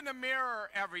you look in the mirror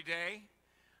every day,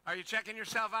 are you checking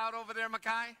yourself out over there,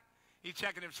 Mackay? He's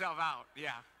checking himself out,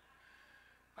 yeah.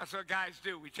 That's what guys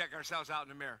do. We check ourselves out in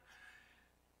the mirror.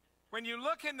 When you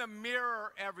look in the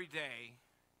mirror every day,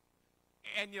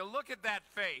 and you look at that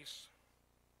face,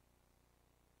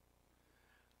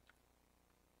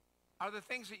 are the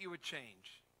things that you would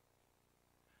change?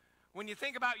 When you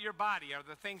think about your body, are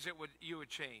the things that you would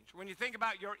change? When you think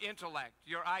about your intellect,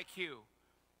 your IQ,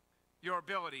 your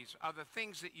abilities, are the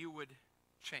things that you would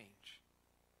change?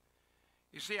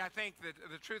 You see, I think that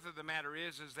the truth of the matter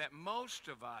is that most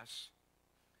of us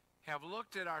have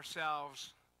looked at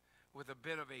ourselves with a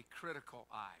bit of a critical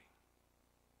eye.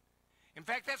 In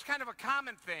fact, that's kind of a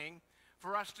common thing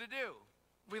for us to do.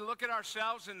 We look at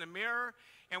ourselves in the mirror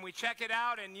and we check it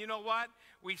out, and you know what?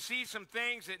 We see some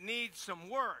things that need some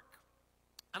work.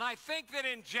 And I think that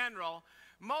in general,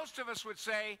 most of us would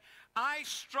say, I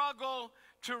struggle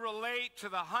to relate to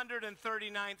the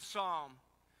 139th Psalm.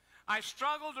 I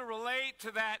struggle to relate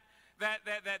to that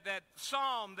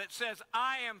psalm that says,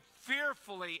 I am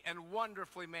fearfully and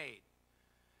wonderfully made.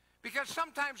 Because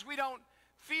sometimes we don't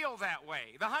feel that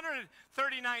way. The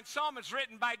 139th Psalm is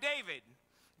written by David.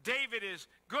 David is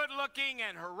good-looking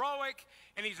and heroic,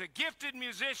 and he's a gifted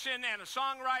musician and a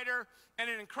songwriter and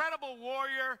an incredible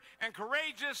warrior and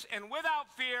courageous and without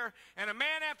fear and a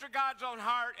man after God's own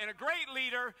heart and a great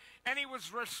leader, and he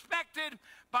was respected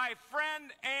by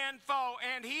friend and foe,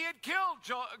 and he had killed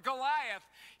Goliath.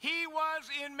 He was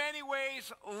in many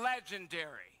ways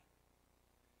legendary.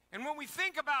 And when we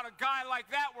think about a guy like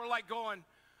that, we're like going,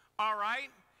 all right,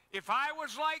 if I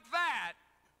was like that,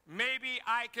 maybe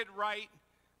I could write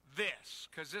this,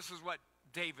 because this is what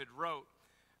David wrote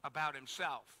about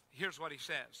himself. Here's what he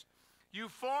says. You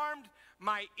formed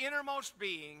my innermost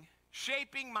being,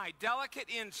 shaping my delicate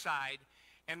inside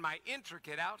and my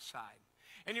intricate outside.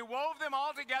 And you wove them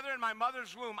all together in my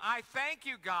mother's womb. I thank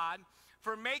you, God,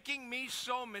 for making me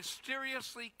so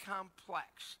mysteriously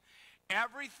complex.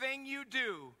 Everything you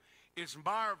do is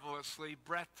marvelously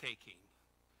breathtaking.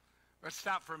 Let's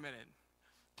stop for a minute.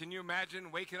 Can you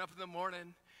imagine waking up in the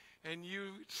morning and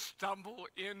you stumble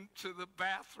into the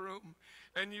bathroom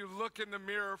and you look in the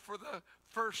mirror for the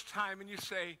first time and you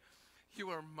say, you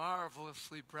are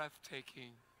marvelously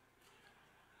breathtaking.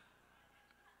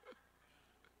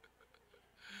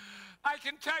 I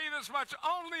can tell you this much,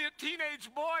 only a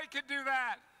teenage boy could do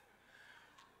that.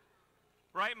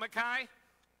 Right, Mackay?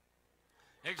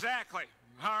 Exactly.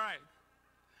 All right.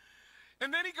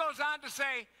 And then he goes on to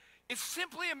say, it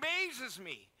simply amazes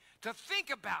me to think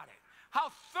about it. How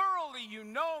thoroughly you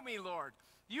know me, Lord.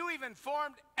 You even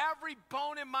formed every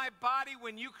bone in my body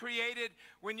when you created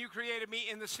me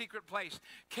in the secret place.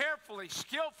 Carefully,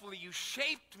 skillfully, you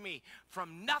shaped me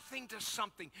from nothing to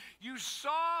something. You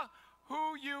saw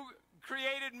who you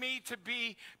created me to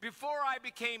be before I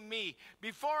became me,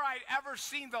 before I'd ever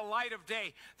seen the light of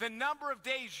day. The number of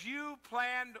days you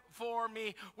planned for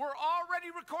me were already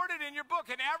recorded in your book,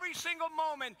 and every single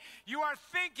moment you are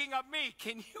thinking of me.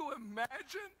 Can you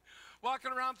imagine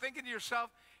walking around thinking to yourself,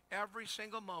 every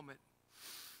single moment,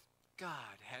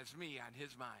 God has me on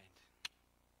his mind?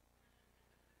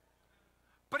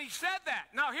 But he said that.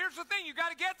 Now here's the thing, you got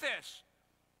to get this.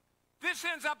 This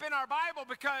ends up in our Bible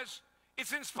because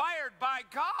it's inspired by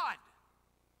God.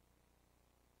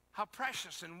 How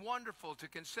precious and wonderful to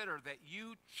consider that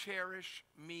you cherish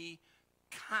me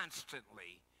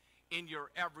constantly in your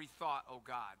every thought, O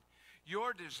God.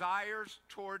 Your desires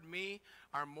toward me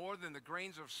are more than the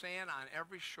grains of sand on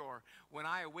every shore. When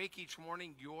I awake each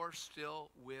morning, you're still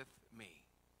with me.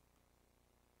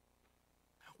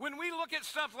 When we look at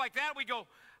stuff like that, we go,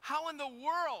 how in the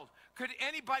world could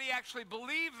anybody actually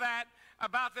believe that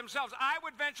about themselves? I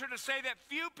would venture to say that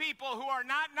few people who are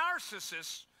not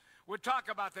narcissists would talk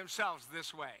about themselves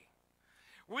this way.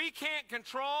 We can't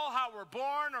control how we're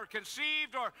born or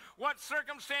conceived or what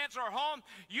circumstance or home.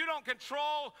 You don't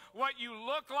control what you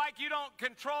look like. You don't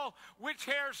control which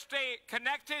hairs stay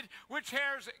connected, which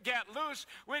hairs get loose,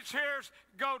 which hairs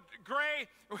go gray.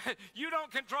 You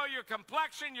don't control your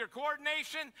complexion, your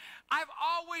coordination. I've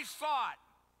always thought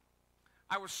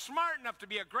I was smart enough to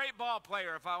be a great ball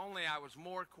player if I was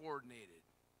more coordinated.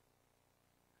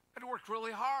 I'd worked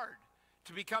really hard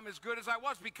to become as good as I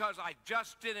was because I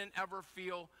just didn't ever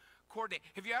feel coordinated.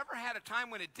 Have you ever had a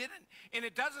time when it didn't? And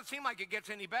it doesn't seem like it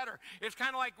gets any better. It's kind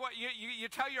of like what you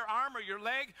tell your arm or your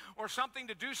leg or something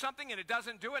to do something and it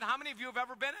doesn't do it. How many of you have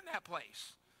ever been in that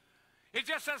place? It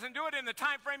just doesn't do it in the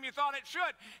time frame you thought it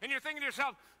should. And you're thinking to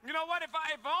yourself, you know what, if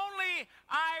only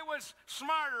I was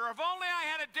smarter, or if only I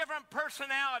had a different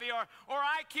personality or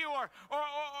IQ,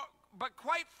 but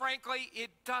quite frankly,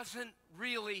 it doesn't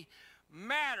really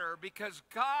matter because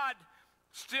God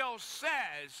still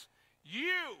says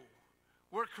you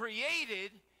were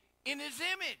created in his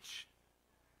image.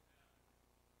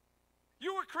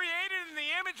 You were created in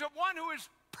the image of one who is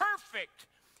perfect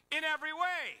in every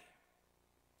way.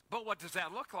 But what does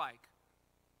that look like?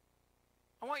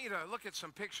 I want you to look at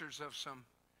some pictures of some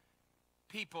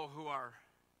people who are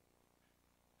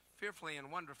fearfully and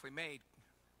wonderfully made,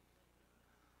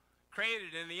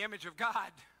 created in the image of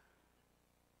God.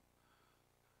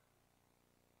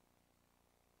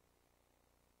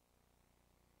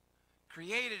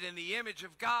 Created in the image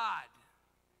of God,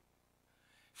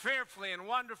 fearfully and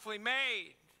wonderfully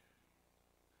made,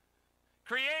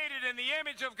 created in the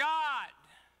image of God,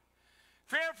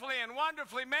 fearfully and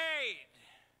wonderfully made.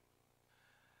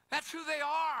 That's who they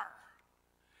are.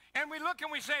 And we look and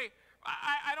we say,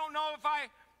 I don't know if I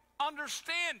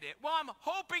understand it. Well, I'm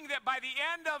hoping that by the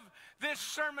end of this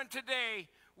sermon today,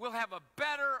 we'll have a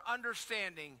better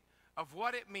understanding of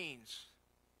what it means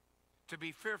to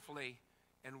be fearfully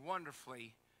and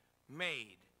wonderfully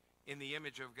made in the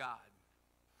image of God.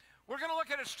 We're going to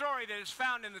look at a story that is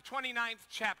found in the 29th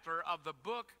chapter of the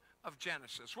book of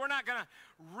Genesis. We're not going to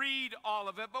read all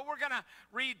of it, but we're going to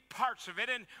read parts of it,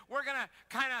 and we're going to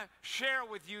kind of share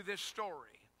with you this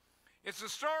story. It's a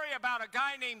story about a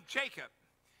guy named Jacob.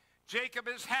 Jacob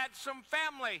has had some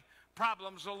family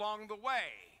problems along the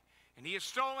way, and he has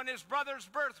stolen his brother's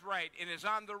birthright and is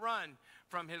on the run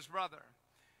from his brother.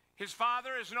 His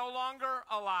father is no longer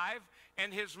alive,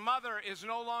 and his mother is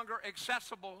no longer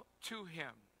accessible to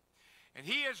him. And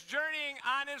he is journeying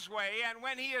on his way, and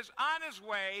when he is on his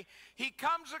way, he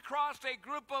comes across a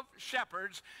group of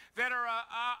shepherds that are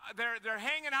they're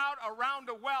hanging out around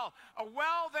a well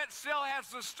that still has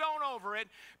the stone over it,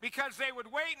 because they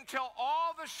would wait until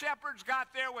all the shepherds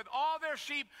got there with all their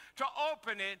sheep to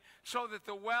open it, so that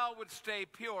the well would stay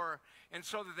pure, and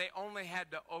so that they only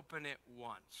had to open it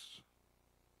once.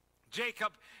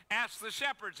 Jacob asked the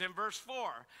shepherds in verse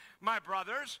 4, "My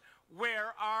brothers,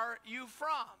 where are you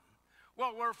from?"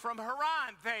 "Well, we're from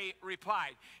Haran," they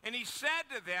replied. And he said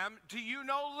to them, "Do you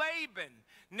know Laban,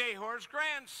 Nahor's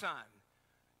grandson?"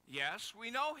 "Yes, we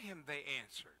know him," they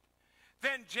answered.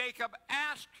 Then Jacob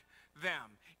asked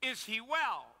them, "Is he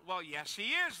well?" "Well, yes,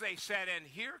 he is," they said. And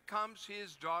here comes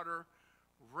his daughter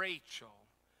Rachel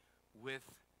with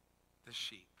the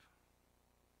sheep.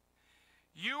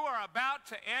 You are about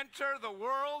to enter the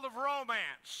world of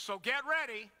romance, so get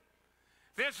ready.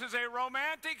 This is a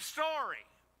romantic story.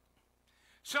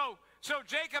 So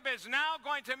Jacob is now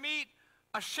going to meet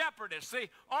a shepherdess, the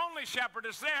only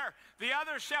shepherdess there. The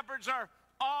other shepherds are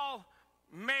all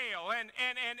male, and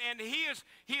he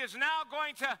is now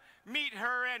going to meet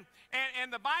her. And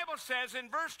the Bible says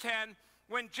in verse 10,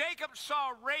 when Jacob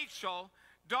saw Rachel,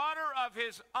 daughter of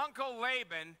his uncle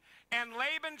Laban, and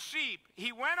Laban's sheep,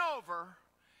 he went over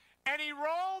and he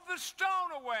rolled the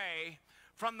stone away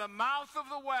from the mouth of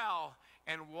the well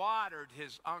and watered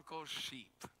his uncle's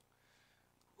sheep.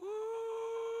 Ooh-wee.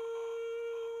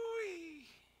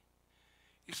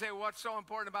 You say, what's so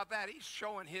important about that? He's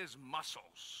showing his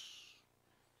muscles.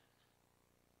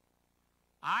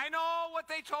 I know what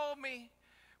they told me.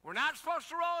 We're not supposed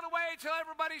to roll it away till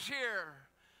everybody's here.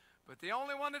 But the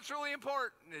only one that's really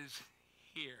important is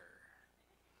here.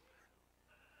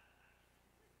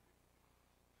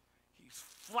 He's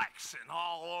flexing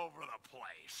all over the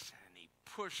place, and he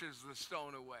pushes the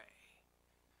stone away.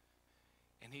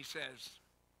 And he says,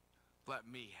 "Let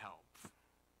me help."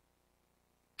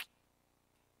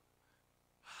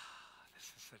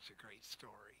 This is such a great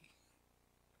story.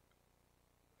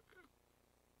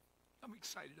 I'm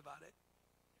excited about it.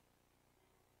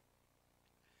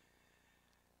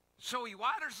 So he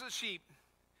waters the sheep,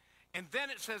 and then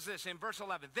it says this in verse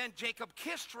 11, then Jacob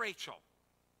kissed Rachel,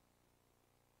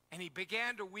 and he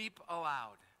began to weep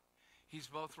aloud. He's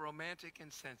both romantic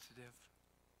and sensitive.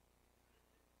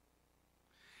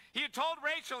 He had told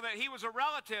Rachel that he was a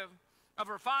relative of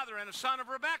her father and a son of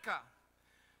Rebekah.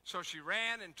 So she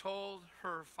ran and told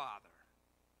her father.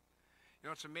 You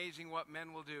know, it's amazing what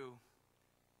men will do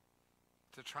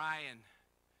to try and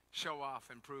show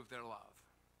off and prove their love.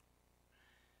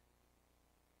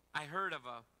 I heard of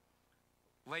a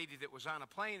lady that was on a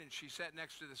plane, and she sat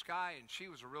next to this guy, and she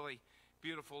was a really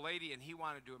beautiful lady, and he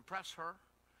wanted to impress her.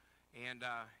 And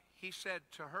he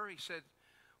said to her, he said,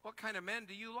 "What kind of men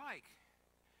do you like?"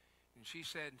 And she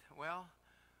said, "Well,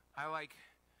 I like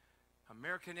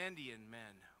American Indian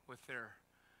men with their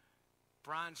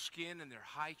bronze skin and their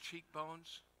high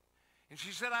cheekbones." And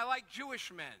she said, "I like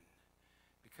Jewish men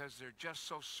because they're just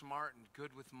so smart and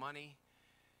good with money."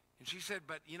 And she said,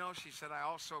 "But, you know," she said, "I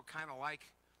also kind of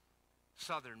like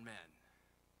Southern men."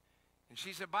 And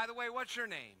she said, "By the way, what's your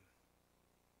name?"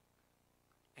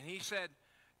 And he said,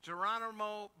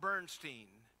 "Geronimo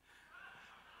Bernstein.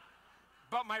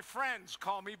 But my friends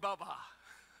call me Bubba."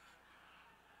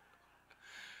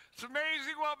 It's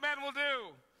amazing what men will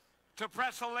do to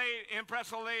impress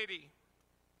a lady.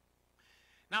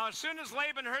 Now, as soon as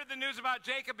Laban heard the news about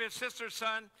Jacob, his sister's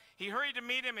son, he hurried to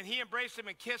meet him, and he embraced him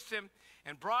and kissed him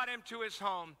and brought him to his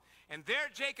home. And there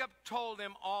Jacob told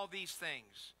him all these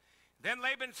things. Then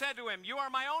Laban said to him, "You are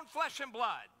my own flesh and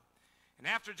blood." And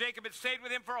after Jacob had stayed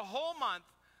with him for a whole month,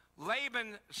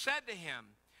 Laban said to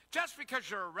him, "Just because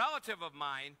you're a relative of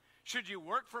mine, should you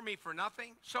work for me for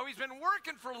nothing?" So he's been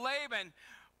working for Laban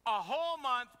a whole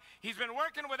month. He's been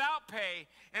working without pay.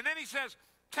 And then he says,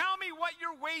 "Tell me what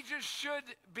your wages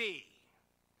should be."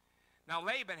 Now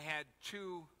Laban had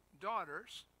 2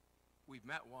 daughters. We've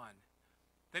met one.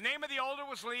 The name of the older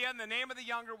was Leah, and the name of the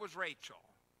younger was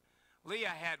Rachel. Leah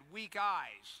had weak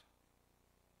eyes.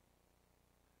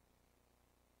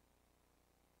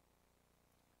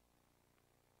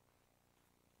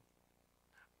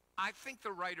 I think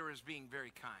the writer is being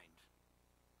very kind.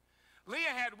 Leah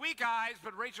had weak eyes,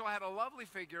 but Rachel had a lovely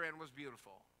figure and was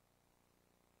beautiful.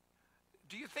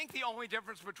 Do you think the only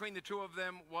difference between the two of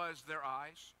them was their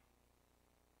eyes?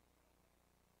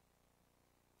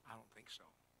 I don't think so.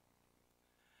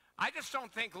 I just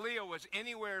don't think Leah was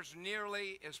anywhere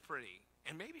nearly as pretty.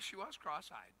 And maybe she was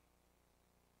cross-eyed.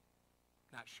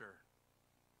 Not sure.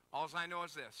 All I know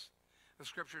is this. The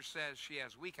scripture says she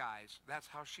has weak eyes. That's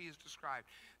how she is described.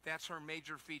 That's her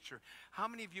major feature. How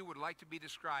many of you would like to be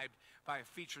described by a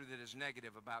feature that is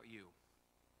negative about you?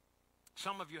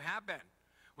 Some of you have been.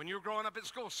 When you were growing up at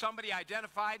school, somebody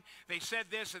identified, they said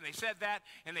this and they said that,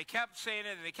 and they kept saying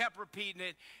it and they kept repeating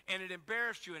it, and it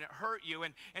embarrassed you and it hurt you,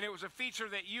 and it was a feature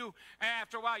that you,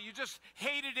 after a while, you just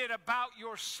hated it about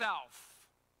yourself.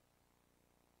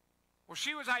 Well,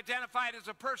 she was identified as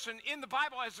a person in the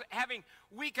Bible as having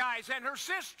weak eyes, and her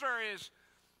sister is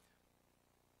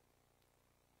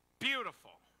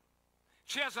beautiful.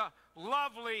 She has a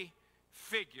lovely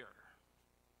figure.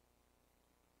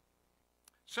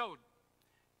 So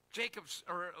Jacob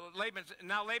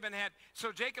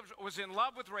was in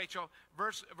love with Rachel,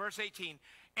 verse 18,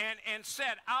 and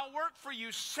said, I'll work for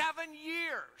you 7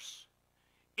 years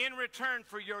in return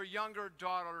for your younger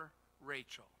daughter,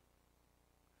 Rachel.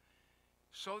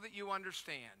 So that you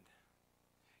understand,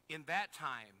 in that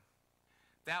time,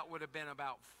 that would have been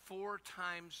about 4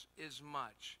 times as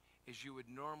much as you would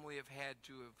normally have had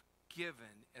to have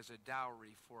given as a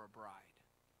dowry for a bride.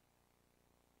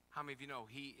 How many of you know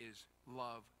he is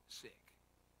love sick?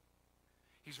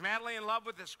 He's madly in love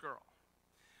with this girl.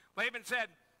 Laban said,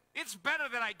 it's better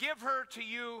that I give her to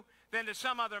you than to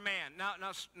some other man. Now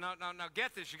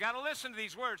get this. You got to listen to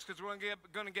these words because we're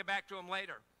going to get back to them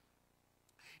later.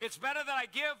 It's better that I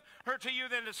give her to you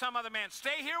than to some other man.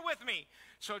 Stay here with me.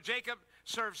 So Jacob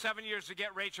served 7 years to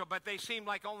get Rachel, but they seemed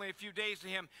like only a few days to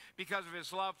him because of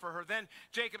his love for her. Then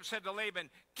Jacob said to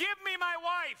Laban, give me my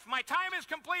wife. My time is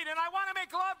complete, and I want to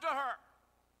make love to her.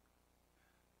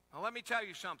 Now, let me tell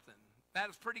you something. That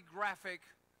is pretty graphic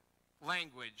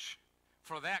language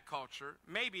for that culture.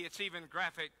 Maybe it's even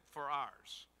graphic for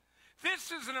ours.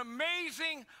 This is an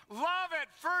amazing love at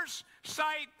first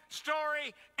sight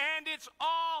story, and it's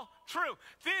all true.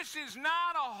 This is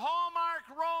not a Hallmark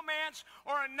romance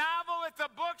or a novel at the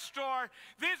bookstore.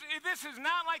 This is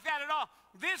not like that at all.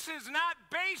 This is not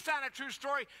based on a true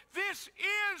story. This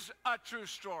is a true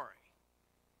story.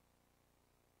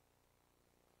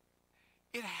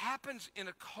 It happens in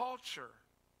a culture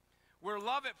where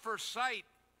love at first sight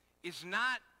is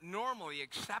not normally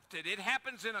accepted. It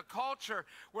happens in a culture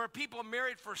where people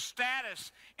married for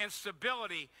status and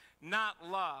stability, not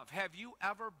love. Have you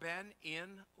ever been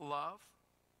in love?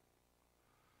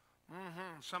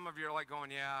 Some of you are like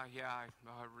going, yeah, I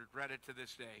regret it to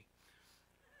this day.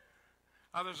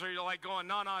 Others are like going,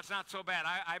 no, it's not so bad.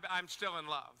 I'm still in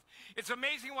love. It's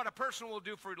amazing what a person will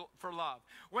do for love.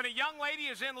 When a young lady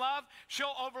is in love,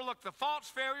 she'll overlook the faults,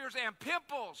 failures, and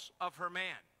pimples of her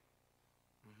man.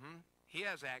 He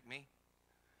has acne,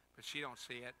 but she don't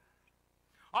see it.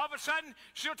 All of a sudden,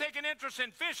 she'll take an interest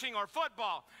in fishing or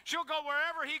football. She'll go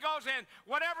wherever he goes, and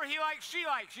whatever he likes, she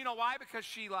likes. You know why? Because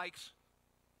she likes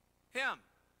him.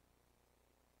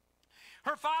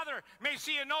 Her father may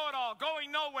see a know-it-all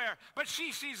going nowhere, but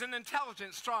she sees an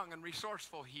intelligent, strong, and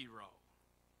resourceful hero.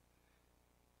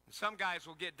 And some guys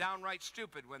will get downright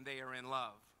stupid when they are in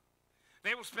love.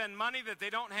 They will spend money that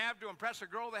they don't have to impress a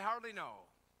girl they hardly know.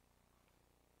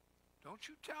 Don't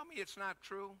you tell me it's not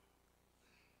true.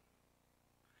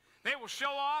 They will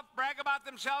show off, brag about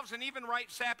themselves, and even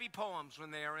write sappy poems when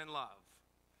they are in love.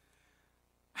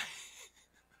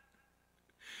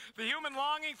 The human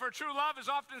longing for true love is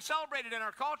often celebrated in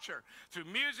our culture through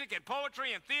music and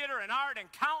poetry and theater and art and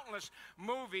countless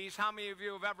movies. How many of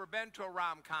you have ever been to a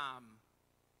rom-com?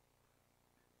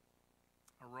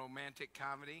 A romantic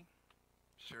comedy?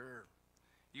 Sure.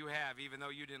 You have, even though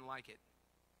you didn't like it.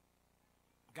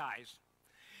 Guys,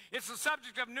 it's the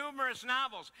subject of numerous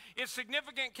novels. Its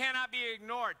significance cannot be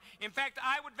ignored. In fact,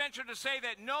 I would venture to say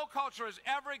that no culture has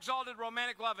ever exalted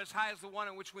romantic love as high as the one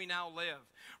in which we now live.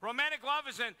 Romantic love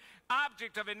is an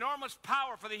object of enormous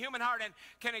power for the human heart and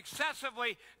can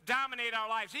excessively dominate our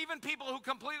lives. Even people who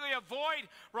completely avoid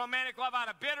romantic love out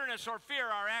of bitterness or fear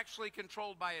are actually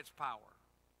controlled by its power.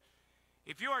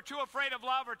 If you are too afraid of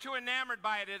love or too enamored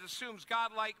by it, it assumes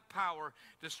godlike power,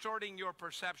 distorting your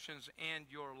perceptions and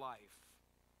your life.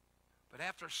 But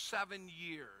after 7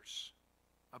 years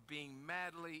of being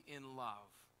madly in love,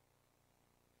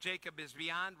 Jacob is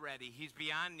beyond ready. He's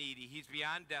beyond needy. He's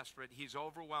beyond desperate. He's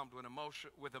overwhelmed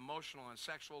with emotional and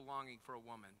sexual longing for a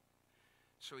woman.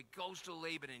 So he goes to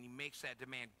Laban and he makes that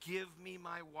demand. Give me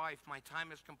my wife. My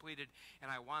time is completed,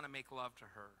 and I want to make love to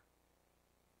her.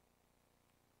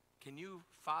 Can you,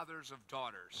 fathers of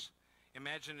daughters,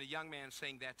 imagine a young man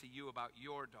saying that to you about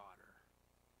your daughter?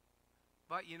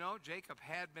 But you know, Jacob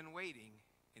had been waiting,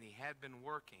 and he had been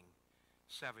working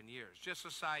 7 years. Just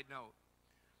a side note.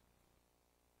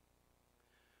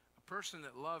 A person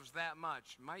that loves that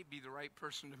much might be the right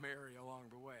person to marry along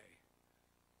the way.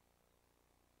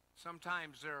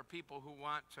 Sometimes there are people who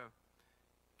want to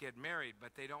get married,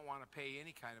 but they don't want to pay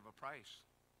any kind of a price.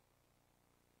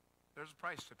 There's a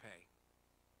price to pay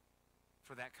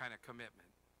for that kind of commitment.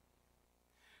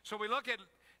 So we look at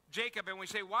Jacob and we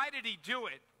say, why did he do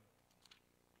it?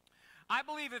 I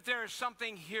believe that there is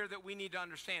something here that we need to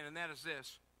understand, and that is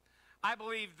this. I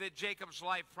believe that Jacob's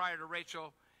life prior to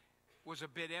Rachel was a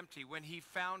bit empty. When he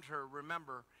found her,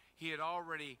 remember,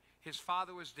 his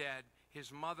father was dead, his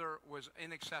mother was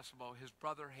inaccessible, his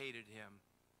brother hated him.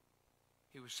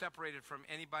 He was separated from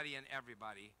anybody and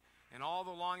everybody, and all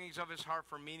the longings of his heart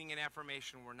for meaning and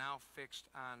affirmation were now fixed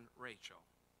on Rachel.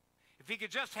 If he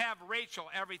could just have Rachel,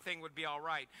 everything would be all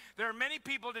right. There are many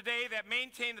people today that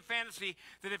maintain the fantasy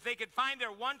that if they could find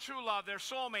their one true love, their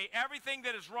soulmate, everything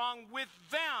that is wrong with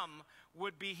them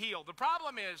would be healed. The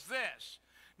problem is this: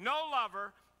 no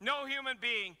lover, no human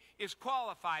being is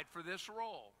qualified for this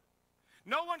role.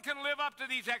 No one can live up to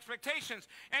these expectations,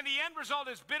 and the end result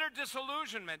is bitter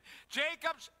disillusionment.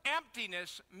 Jacob's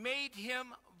emptiness made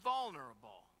him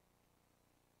vulnerable.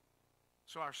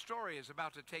 So our story is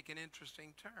about to take an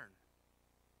interesting turn.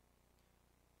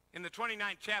 In the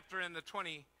 29th chapter, in the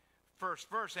 21st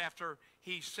verse, after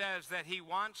he says that he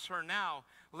wants her now,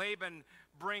 Laban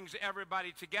brings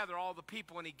everybody together, all the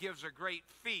people, and he gives a great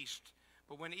feast.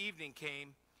 But when evening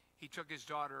came, he took his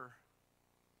daughter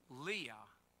Leah,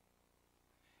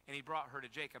 and he brought her to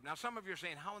Jacob. Now, some of you are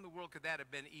saying, how in the world could that have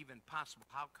been even possible?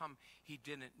 How come he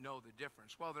didn't know the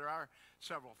difference? Well, there are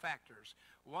several factors.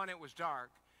 One, it was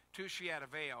dark. Two, she had a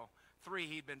veil. Three,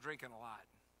 he'd been drinking a lot.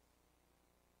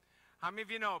 How many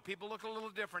of you know people look a little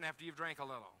different after you've drank a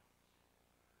little?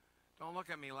 Don't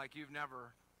look at me like you've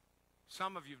never,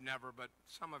 some of you've never, but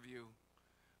some of you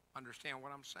understand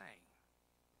what I'm saying.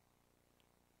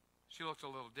 She looked a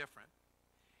little different.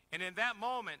 And in that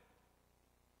moment,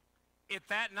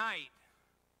 that night,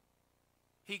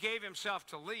 he gave himself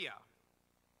to Leah,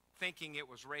 thinking it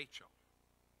was Rachel.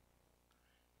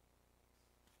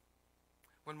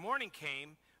 When morning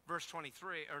came, verse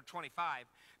 23 or 25,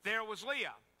 there was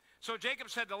Leah. So Jacob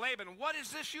said to Laban, "What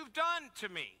is this you've done to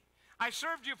me? I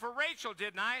served you for Rachel,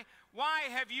 didn't I? Why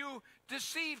have you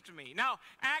deceived me?" Now,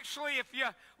 actually, if you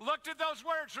looked at those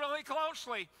words really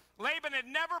closely, Laban had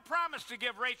never promised to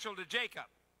give Rachel to Jacob.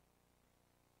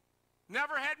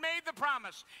 Never had made the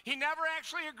promise. He never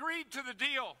actually agreed to the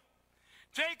deal.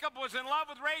 Jacob was in love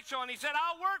with Rachel, and he said,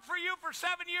 "I'll work for you for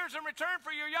 7 years in return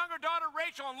for your younger daughter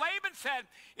Rachel." And Laban said,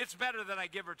 "It's better that I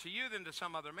give her to you than to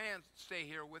some other man. Stay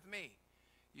here with me."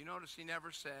 You notice he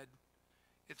never said,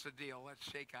 "It's a deal.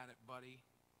 Let's shake on it, buddy."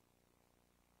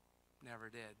 Never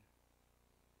did.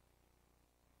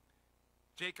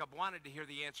 Jacob wanted to hear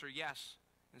the answer yes,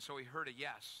 and so he heard a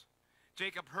yes.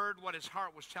 Jacob heard what his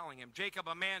heart was telling him. Jacob,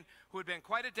 a man who had been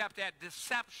quite adept at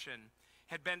deception,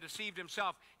 had been deceived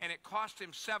himself, and it cost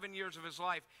him 7 years of his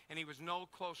life, and he was no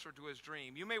closer to his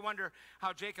dream. You may wonder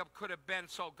how Jacob could have been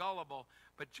so gullible,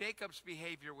 but Jacob's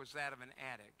behavior was that of an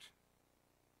addict.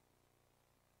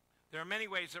 There are many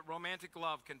ways that romantic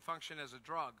love can function as a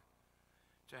drug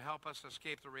to help us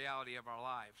escape the reality of our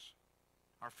lives.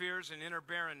 Our fears and inner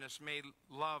barrenness made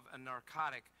love a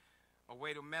narcotic, a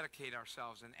way to medicate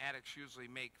ourselves, and addicts usually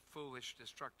make foolish,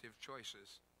 destructive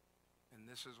choices. And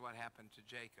this is what happened to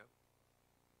Jacob.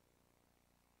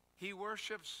 He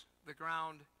worships the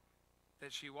ground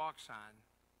that she walks on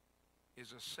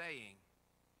is a saying.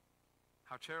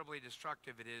 How terribly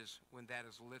destructive it is when that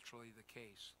is literally the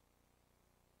case.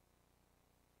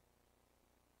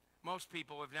 Most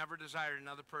people have never desired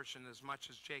another person as much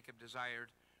as Jacob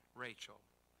desired Rachel.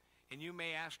 And you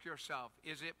may ask yourself,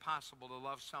 is it possible to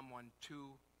love someone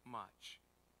too much?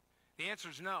 The answer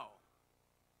is no.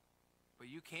 But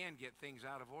you can get things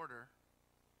out of order.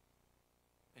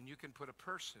 And you can put a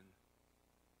person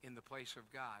in the place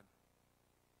of God.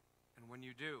 And when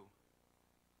you do,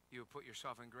 you will put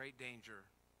yourself in great danger.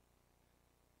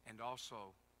 And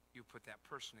also, you put that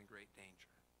person in great danger.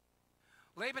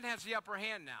 Laban has the upper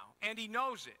hand now, and he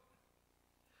knows it.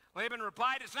 Laban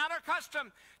replied, "It's not our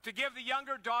custom to give the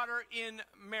younger daughter in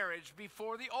marriage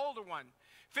before the older one.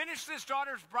 Finish this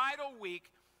daughter's bridal week,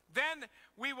 then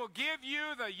we will give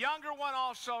you the younger one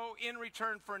also in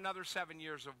return for another 7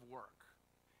 years of work.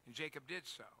 And Jacob did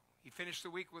so. He finished the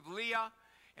week with Leah,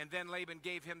 and then Laban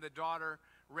gave him the daughter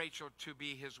Rachel to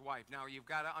be his wife. Now, you've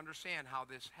got to understand how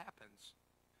this happens.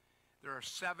 There are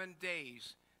 7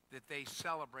 days that they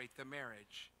celebrate the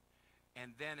marriage.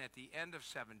 And then at the end of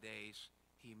 7 days,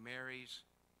 he marries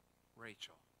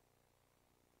Rachel.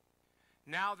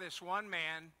 Now this one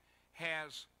man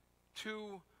has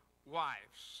 2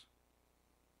 wives.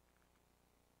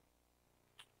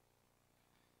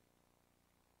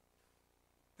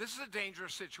 This is a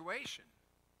dangerous situation.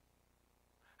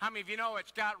 How many of you know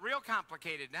it's got real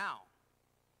complicated now?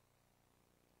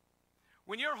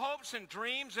 When your hopes and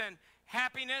dreams and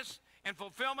happiness and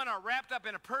fulfillment are wrapped up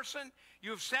in a person,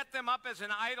 you've set them up as an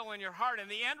idol in your heart, and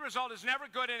the end result is never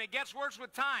good, and it gets worse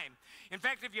with time. In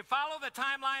fact, if you follow the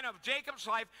timeline of Jacob's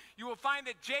life, you will find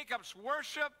that Jacob's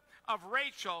worship of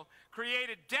Rachel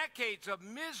created decades of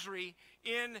misery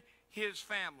in his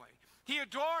family. He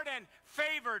adored and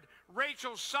favored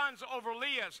Rachel's sons over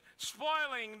Leah's,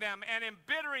 spoiling them and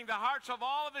embittering the hearts of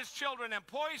all of his children and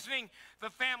poisoning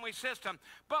the family system.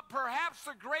 But perhaps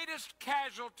the greatest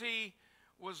casualty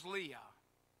was Leah.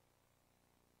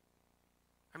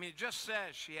 I mean, it just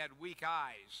says she had weak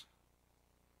eyes.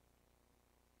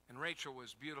 And Rachel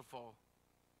was beautiful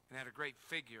and had a great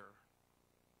figure.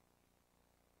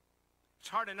 It's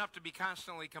hard enough to be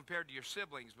constantly compared to your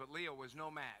siblings, but Leah was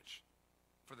no match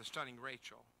for the stunning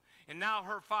Rachel. And now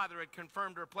her father had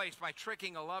confirmed her place by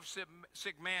tricking a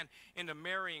lovesick man into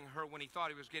marrying her when he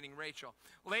thought he was getting Rachel.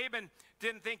 Laban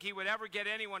didn't think he would ever get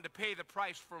anyone to pay the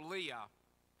price for Leah.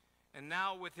 And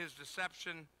now with his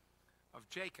deception of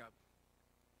Jacob,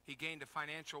 he gained a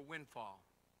financial windfall.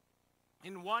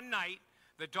 In one night,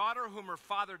 the daughter whom her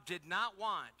father did not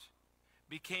want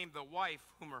became the wife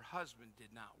whom her husband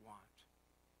did not want.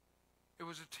 It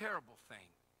was a terrible thing.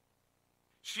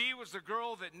 She was the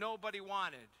girl that nobody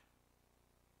wanted.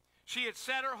 She had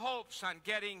set her hopes on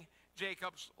getting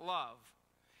Jacob's love.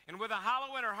 And with a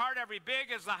hollow in her heart every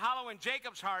big as the hollow in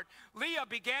Jacob's heart, Leah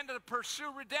began to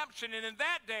pursue redemption. And in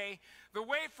that day, the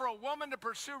way for a woman to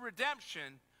pursue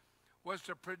redemption was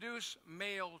to produce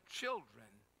male children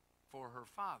for her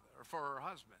father, or for her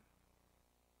husband.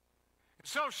 And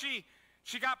so she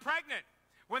got pregnant.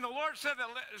 When the Lord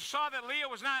saw that Leah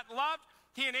was not loved,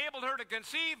 he enabled her to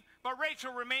conceive, but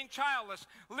Rachel remained childless.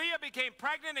 Leah became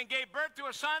pregnant and gave birth to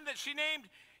a son that she named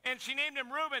him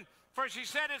Reuben, for she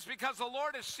said, it's because the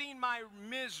Lord has seen my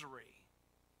misery.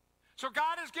 So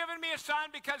God has given me a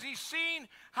son because he's seen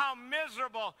how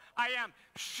miserable I am.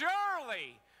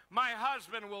 Surely my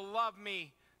husband will love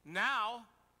me now.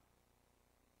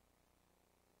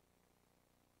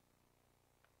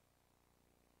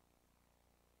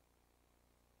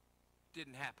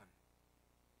 Didn't happen.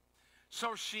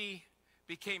 So she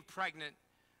became pregnant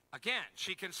again.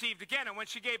 She conceived again, and when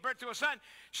she gave birth to a son,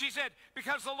 she said,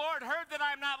 because the Lord heard that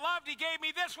I am not loved, he gave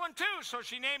me this one too. So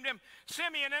she named him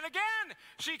Simeon, and again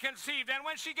she conceived, and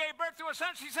when she gave birth to a son,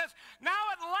 she says, now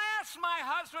at last my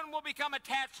husband will become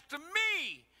attached to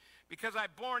me, because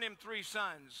I've borne him 3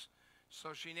 sons.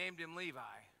 So she named him Levi.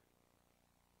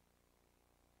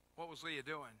 What was Leah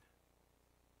doing?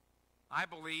 I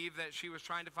believe that she was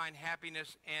trying to find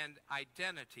happiness and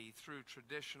identity through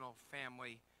traditional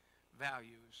family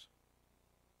values.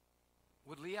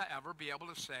 Would Leah ever be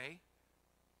able to say,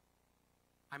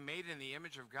 I'm made in the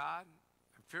image of God,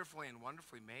 I'm fearfully and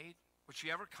wonderfully made? Would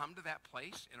she ever come to that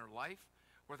place in her life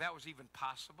where that was even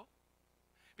possible?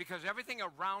 Because everything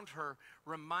around her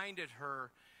reminded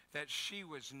her that she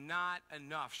was not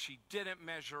enough. She didn't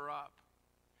measure up.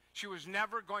 She was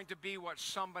never going to be what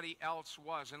somebody else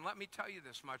was. And let me tell you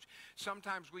this much.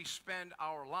 Sometimes we spend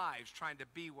our lives trying to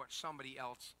be what somebody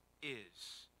else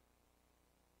is.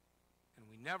 And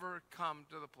we never come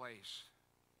to the place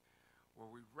where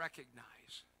we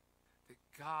recognize that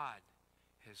God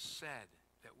has said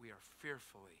that we are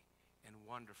fearfully and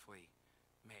wonderfully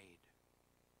made.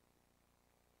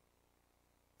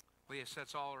 Leah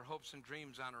sets all her hopes and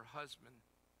dreams on her husband.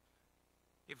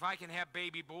 If I can have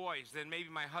baby boys, then maybe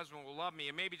my husband will love me,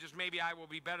 and maybe I will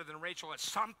be better than Rachel at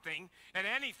something, at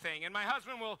anything, and my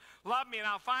husband will love me, and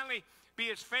I'll finally be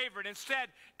his favorite. Instead,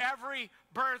 every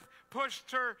birth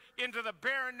pushed her into the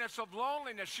barrenness of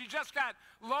loneliness. She just got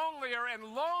lonelier and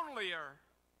lonelier.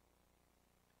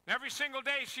 And every single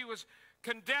day she was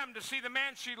condemned to see the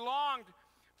man she longed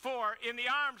for in the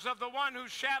arms of the one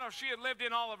whose shadow she had lived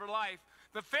in all of her life.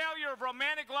 The failure of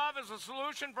romantic love as a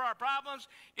solution for our problems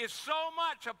is so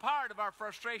much a part of our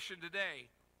frustration today.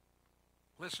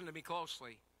 Listen to me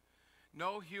closely.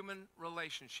 No human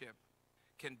relationship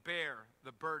can bear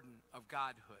the burden of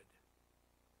godhood.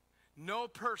 No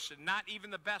person, not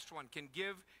even the best one, can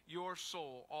give your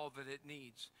soul all that it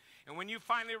needs. And when you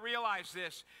finally realize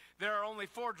this, there are only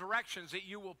 4 directions that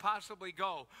you will possibly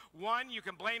go. 1, you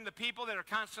can blame the people that are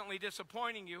constantly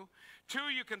disappointing you. 2,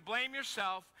 you can blame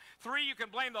yourself. 3, you can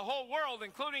blame the whole world,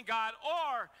 including God.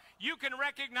 Or you can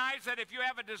recognize that if you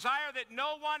have a desire that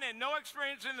no one and no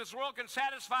experience in this world can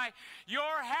satisfy,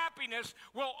 your happiness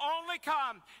will only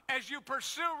come as you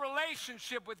pursue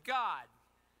relationship with God.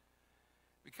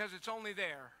 Because it's only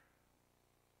there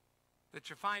that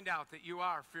you find out that you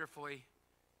are fearfully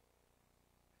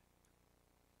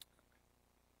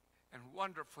and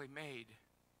wonderfully made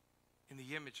in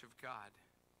the image of God.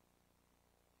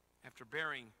 After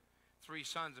bearing 3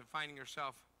 sons and finding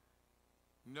yourself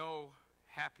no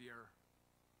happier,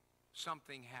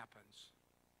 something happens.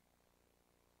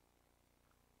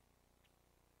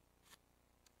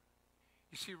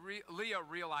 You see, Leah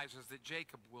realizes that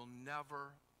Jacob will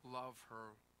never love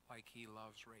her like he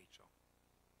loves Rachel.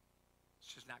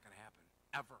 It's just not going to happen,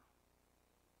 ever.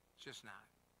 It's just not.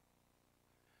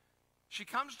 She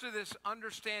comes to this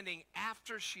understanding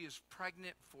after she is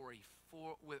pregnant for a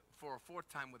 4th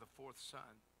time with a 4th son.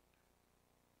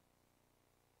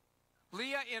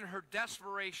 Leah, in her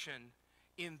desperation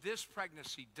in this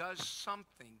pregnancy, does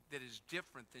something that is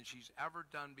different than she's ever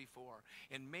done before,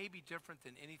 and maybe different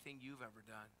than anything you've ever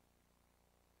done.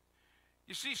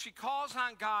 You see, she calls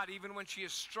on God even when she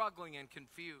is struggling and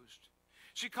confused.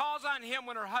 She calls on him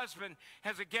when her husband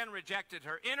has again rejected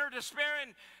her. In her despair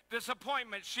and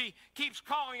disappointment, she keeps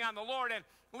calling on the Lord. And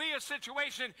Leah's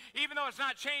situation, even though it's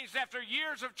not changed after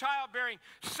years of childbearing,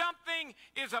 something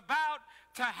is about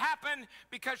to happen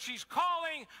because she's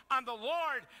calling on the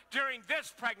Lord during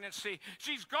this pregnancy.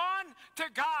 She's gone to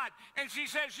God and she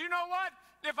says, you know what?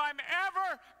 If I'm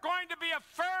ever going to be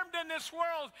affirmed in this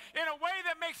world in a way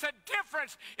that makes a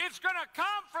difference, it's going to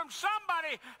come from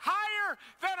somebody higher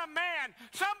than a man,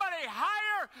 somebody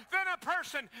higher than a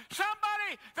person,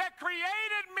 somebody that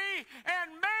created me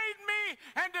and made me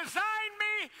and designed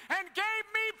me and gave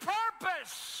me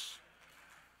purpose.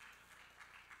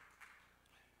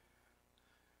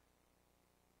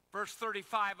 Verse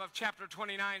 35 of chapter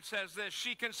 29 says this,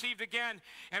 she conceived again,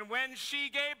 and when she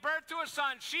gave birth to a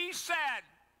son, she said,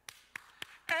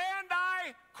 and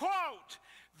I quote,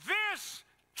 this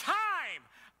time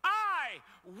I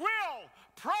will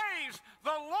praise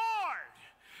the Lord.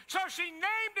 So she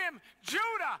named him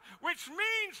Judah, which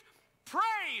means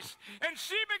praise. And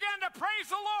she began to praise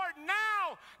the Lord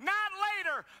now, not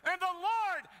later. And the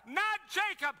Lord, not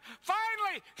Jacob.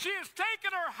 Finally, she has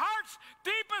taken her heart's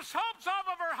deepest hopes off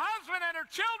of her husband and her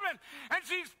children, and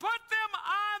she's put them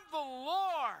on the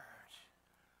Lord.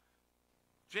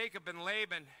 Jacob and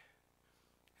Laban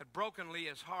had broken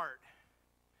Leah's heart.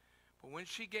 But when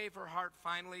she gave her heart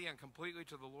finally and completely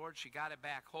to the Lord, she got it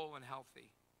back whole and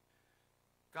healthy.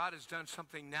 God has done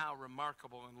something now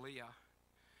remarkable in Leah.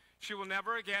 She will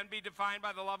never again be defined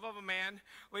by the love of a man.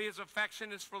 Leah's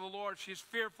affection is for the Lord. She is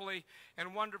fearfully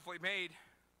and wonderfully made.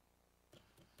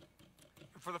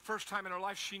 And for the first time in her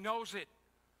life, she knows it.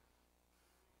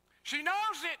 She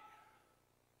knows it.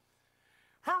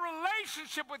 Her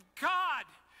relationship with God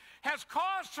has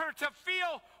caused her to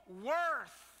feel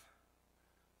worth.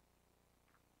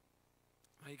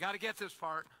 Now, you got to get this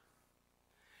part.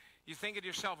 You think to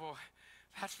yourself, well,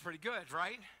 that's pretty good,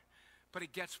 right? But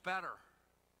it gets better.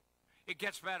 It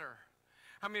gets better.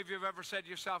 How many of you have ever said to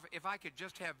yourself, if I could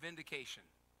just have vindication?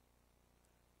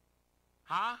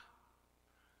 Huh?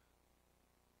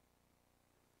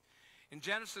 In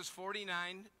Genesis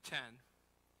 49:10,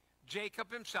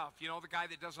 Jacob himself, you know the guy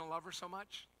that doesn't love her so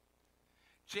much?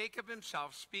 Jacob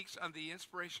himself speaks under the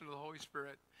inspiration of the Holy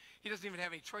Spirit. He doesn't even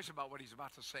have any choice about what he's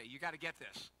about to say. You got to get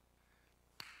this.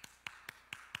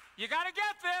 You got to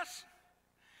get this.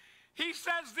 He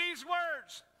says these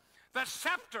words, the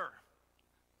scepter.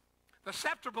 The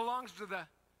scepter belongs to the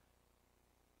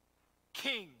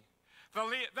king.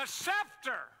 The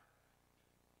scepter.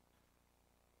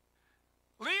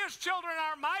 Leah's children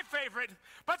are my favorite,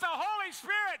 but the Holy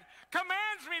Spirit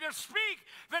commands me to speak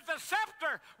that the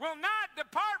scepter will not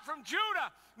depart from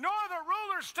Judah, nor the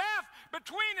ruler's staff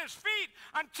between his feet,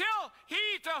 until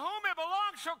he to whom it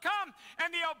belongs shall come,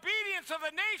 and the obedience of the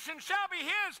nation shall be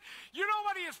his. You know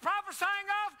what he is prophesying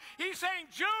of? He's saying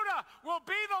Judah will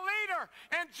be the leader,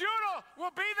 and Judah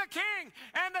will be the king,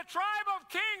 and the tribe of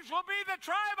kings will be the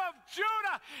tribe of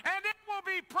Judah, and it will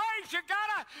be praised. You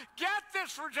gotta get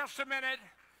this for just a minute.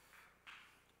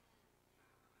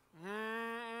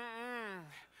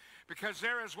 Because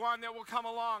there is one that will come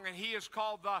along, and he is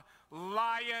called the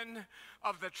Lion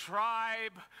of the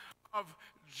tribe of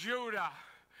Judah.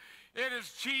 It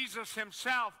is Jesus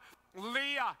himself.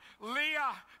 Leah,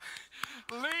 Leah,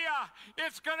 Leah.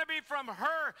 It's going to be from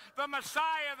her the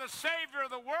Messiah, the Savior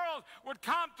of the world would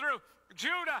come through.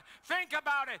 Judah, think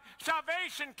about it.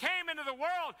 Salvation came into the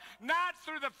world not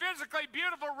through the physically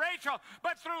beautiful Rachel,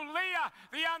 but through Leah,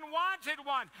 the unwanted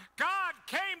one. God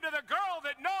came to the girl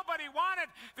that nobody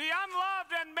wanted, the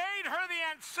unloved, and made her the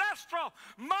ancestral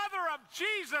mother of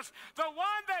Jesus, the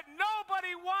one that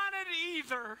nobody wanted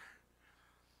either.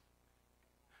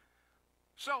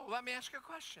 So let me ask you a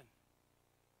question.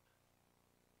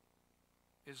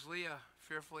 Is Leah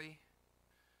fearfully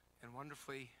and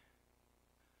wonderfully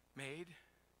made?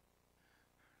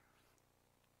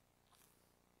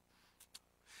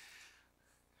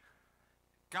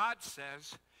 God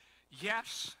says,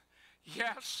 yes,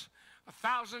 yes,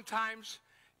 1,000 times,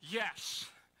 yes,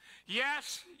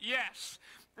 yes, yes.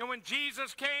 And when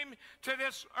Jesus came to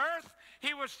this earth,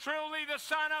 he was truly the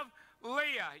son of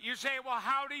Leah. You say, well,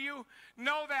 how do you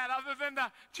know that other than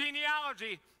the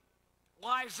genealogy?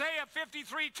 Well, Isaiah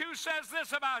 53:2 says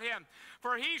this about him.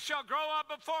 For he shall grow up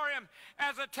before him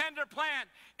as a tender plant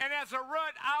and as a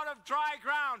root out of dry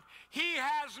ground. He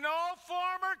has no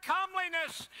form or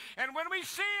comeliness. And when we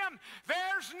see him,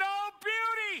 there's no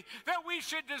beauty that we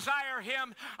should desire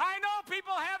him. I know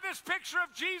people have this picture of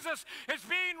Jesus as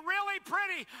being really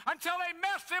pretty until they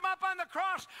messed him up on the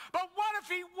cross. But what if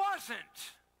he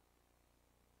wasn't?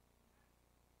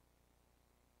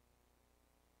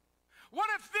 What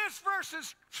if this verse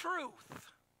is truth?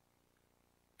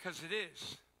 Because it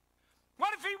is.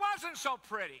 What if he wasn't so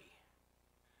pretty?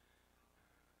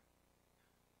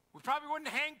 We probably wouldn't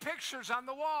hang pictures on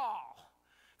the wall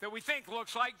that we think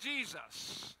looks like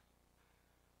Jesus.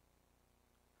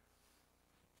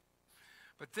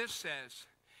 But this says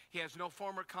he has no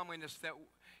form or comeliness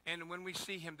and when we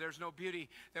see him, there's no beauty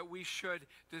that we should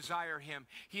desire him.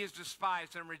 He is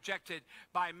despised and rejected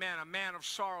by men, a man of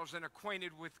sorrows and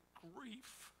acquainted with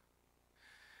grief.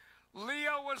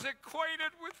 Leah was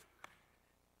acquainted with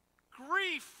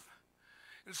grief,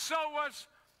 and so was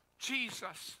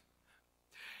Jesus.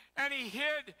 And he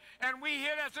hid, and we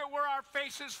hid, as it were, our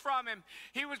faces from him.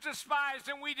 He was despised,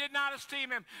 and we did not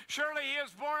esteem him. Surely he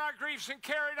has borne our griefs and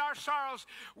carried our sorrows.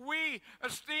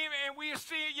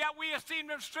 Yet we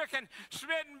esteemed him stricken,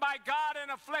 smitten by God,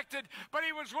 and afflicted. But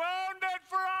he was wounded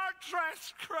for our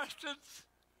transgressions.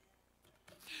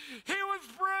 He was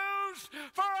bruised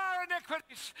for our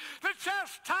iniquities. The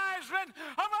chastisement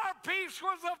of our peace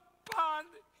was upon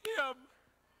him.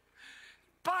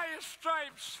 By his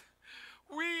stripes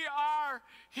we are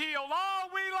healed. All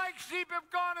we like sheep have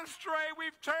gone astray.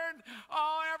 We've turned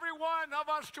every one of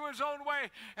us to his own way.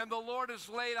 And the Lord has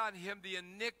laid on him the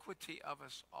iniquity of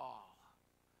us all.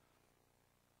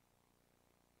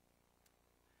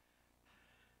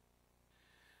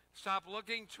 Stop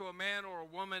looking to a man or a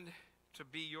woman to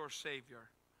be your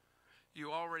Savior.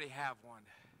 You already have one.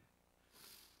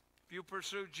 If you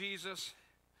pursue Jesus,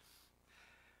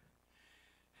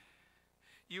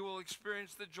 you will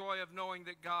experience the joy of knowing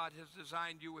that God has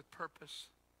designed you with purpose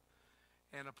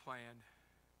and a plan.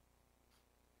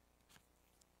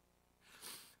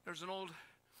 There's an old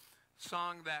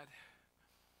song that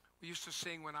we used to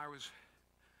sing when I was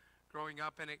growing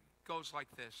up, and it goes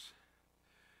like this.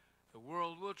 The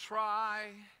world will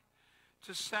try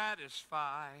to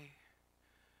satisfy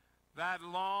that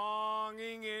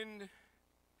longing in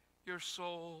your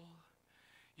soul.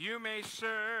 You may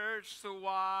search the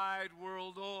wide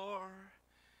world o'er,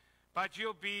 but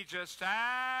you'll be just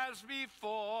as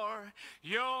before.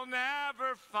 You'll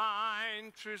never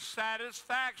find true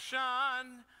satisfaction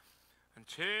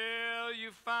until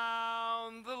you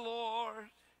found the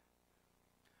Lord.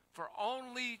 For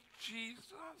only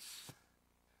Jesus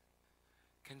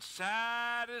can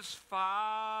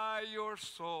satisfy your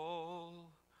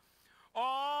soul.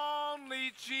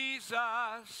 Only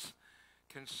Jesus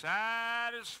can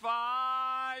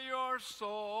satisfy your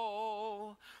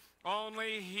soul.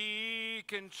 Only he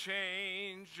can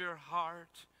change your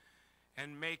heart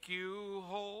and make you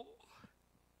whole.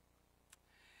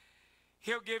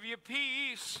 He'll give you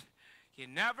peace you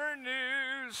never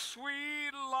knew,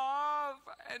 sweet love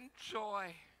and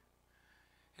joy,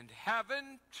 and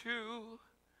heaven too.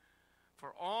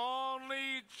 For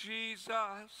only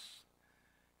Jesus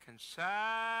can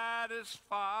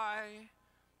satisfy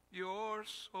your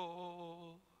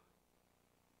soul.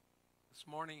 This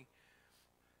morning,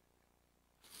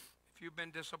 if you've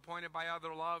been disappointed by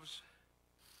other loves,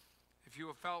 if you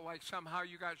have felt like somehow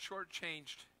you got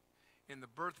shortchanged in the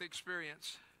birth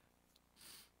experience,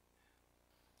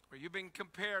 or you've been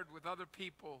compared with other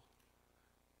people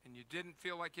and you didn't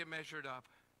feel like you measured up,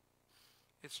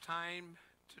 it's time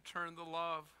to turn the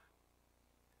love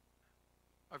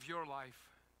of your life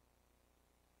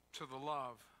to the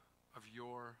love of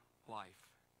your life.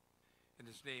 And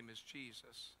his name is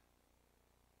Jesus.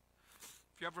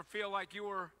 If you ever feel like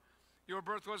your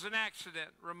birth was an accident,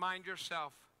 remind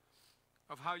yourself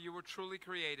of how you were truly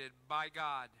created by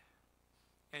God,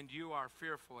 and you are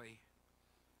fearfully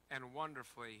and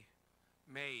wonderfully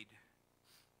made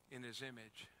in his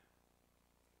image.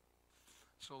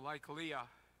 So like Leah,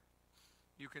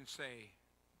 you can say,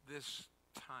 this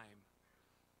time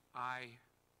I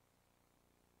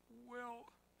will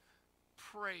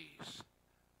praise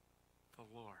the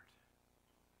Lord.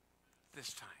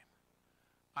 This time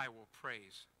I will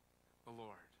praise the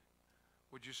Lord.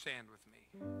 Would you stand with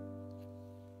me?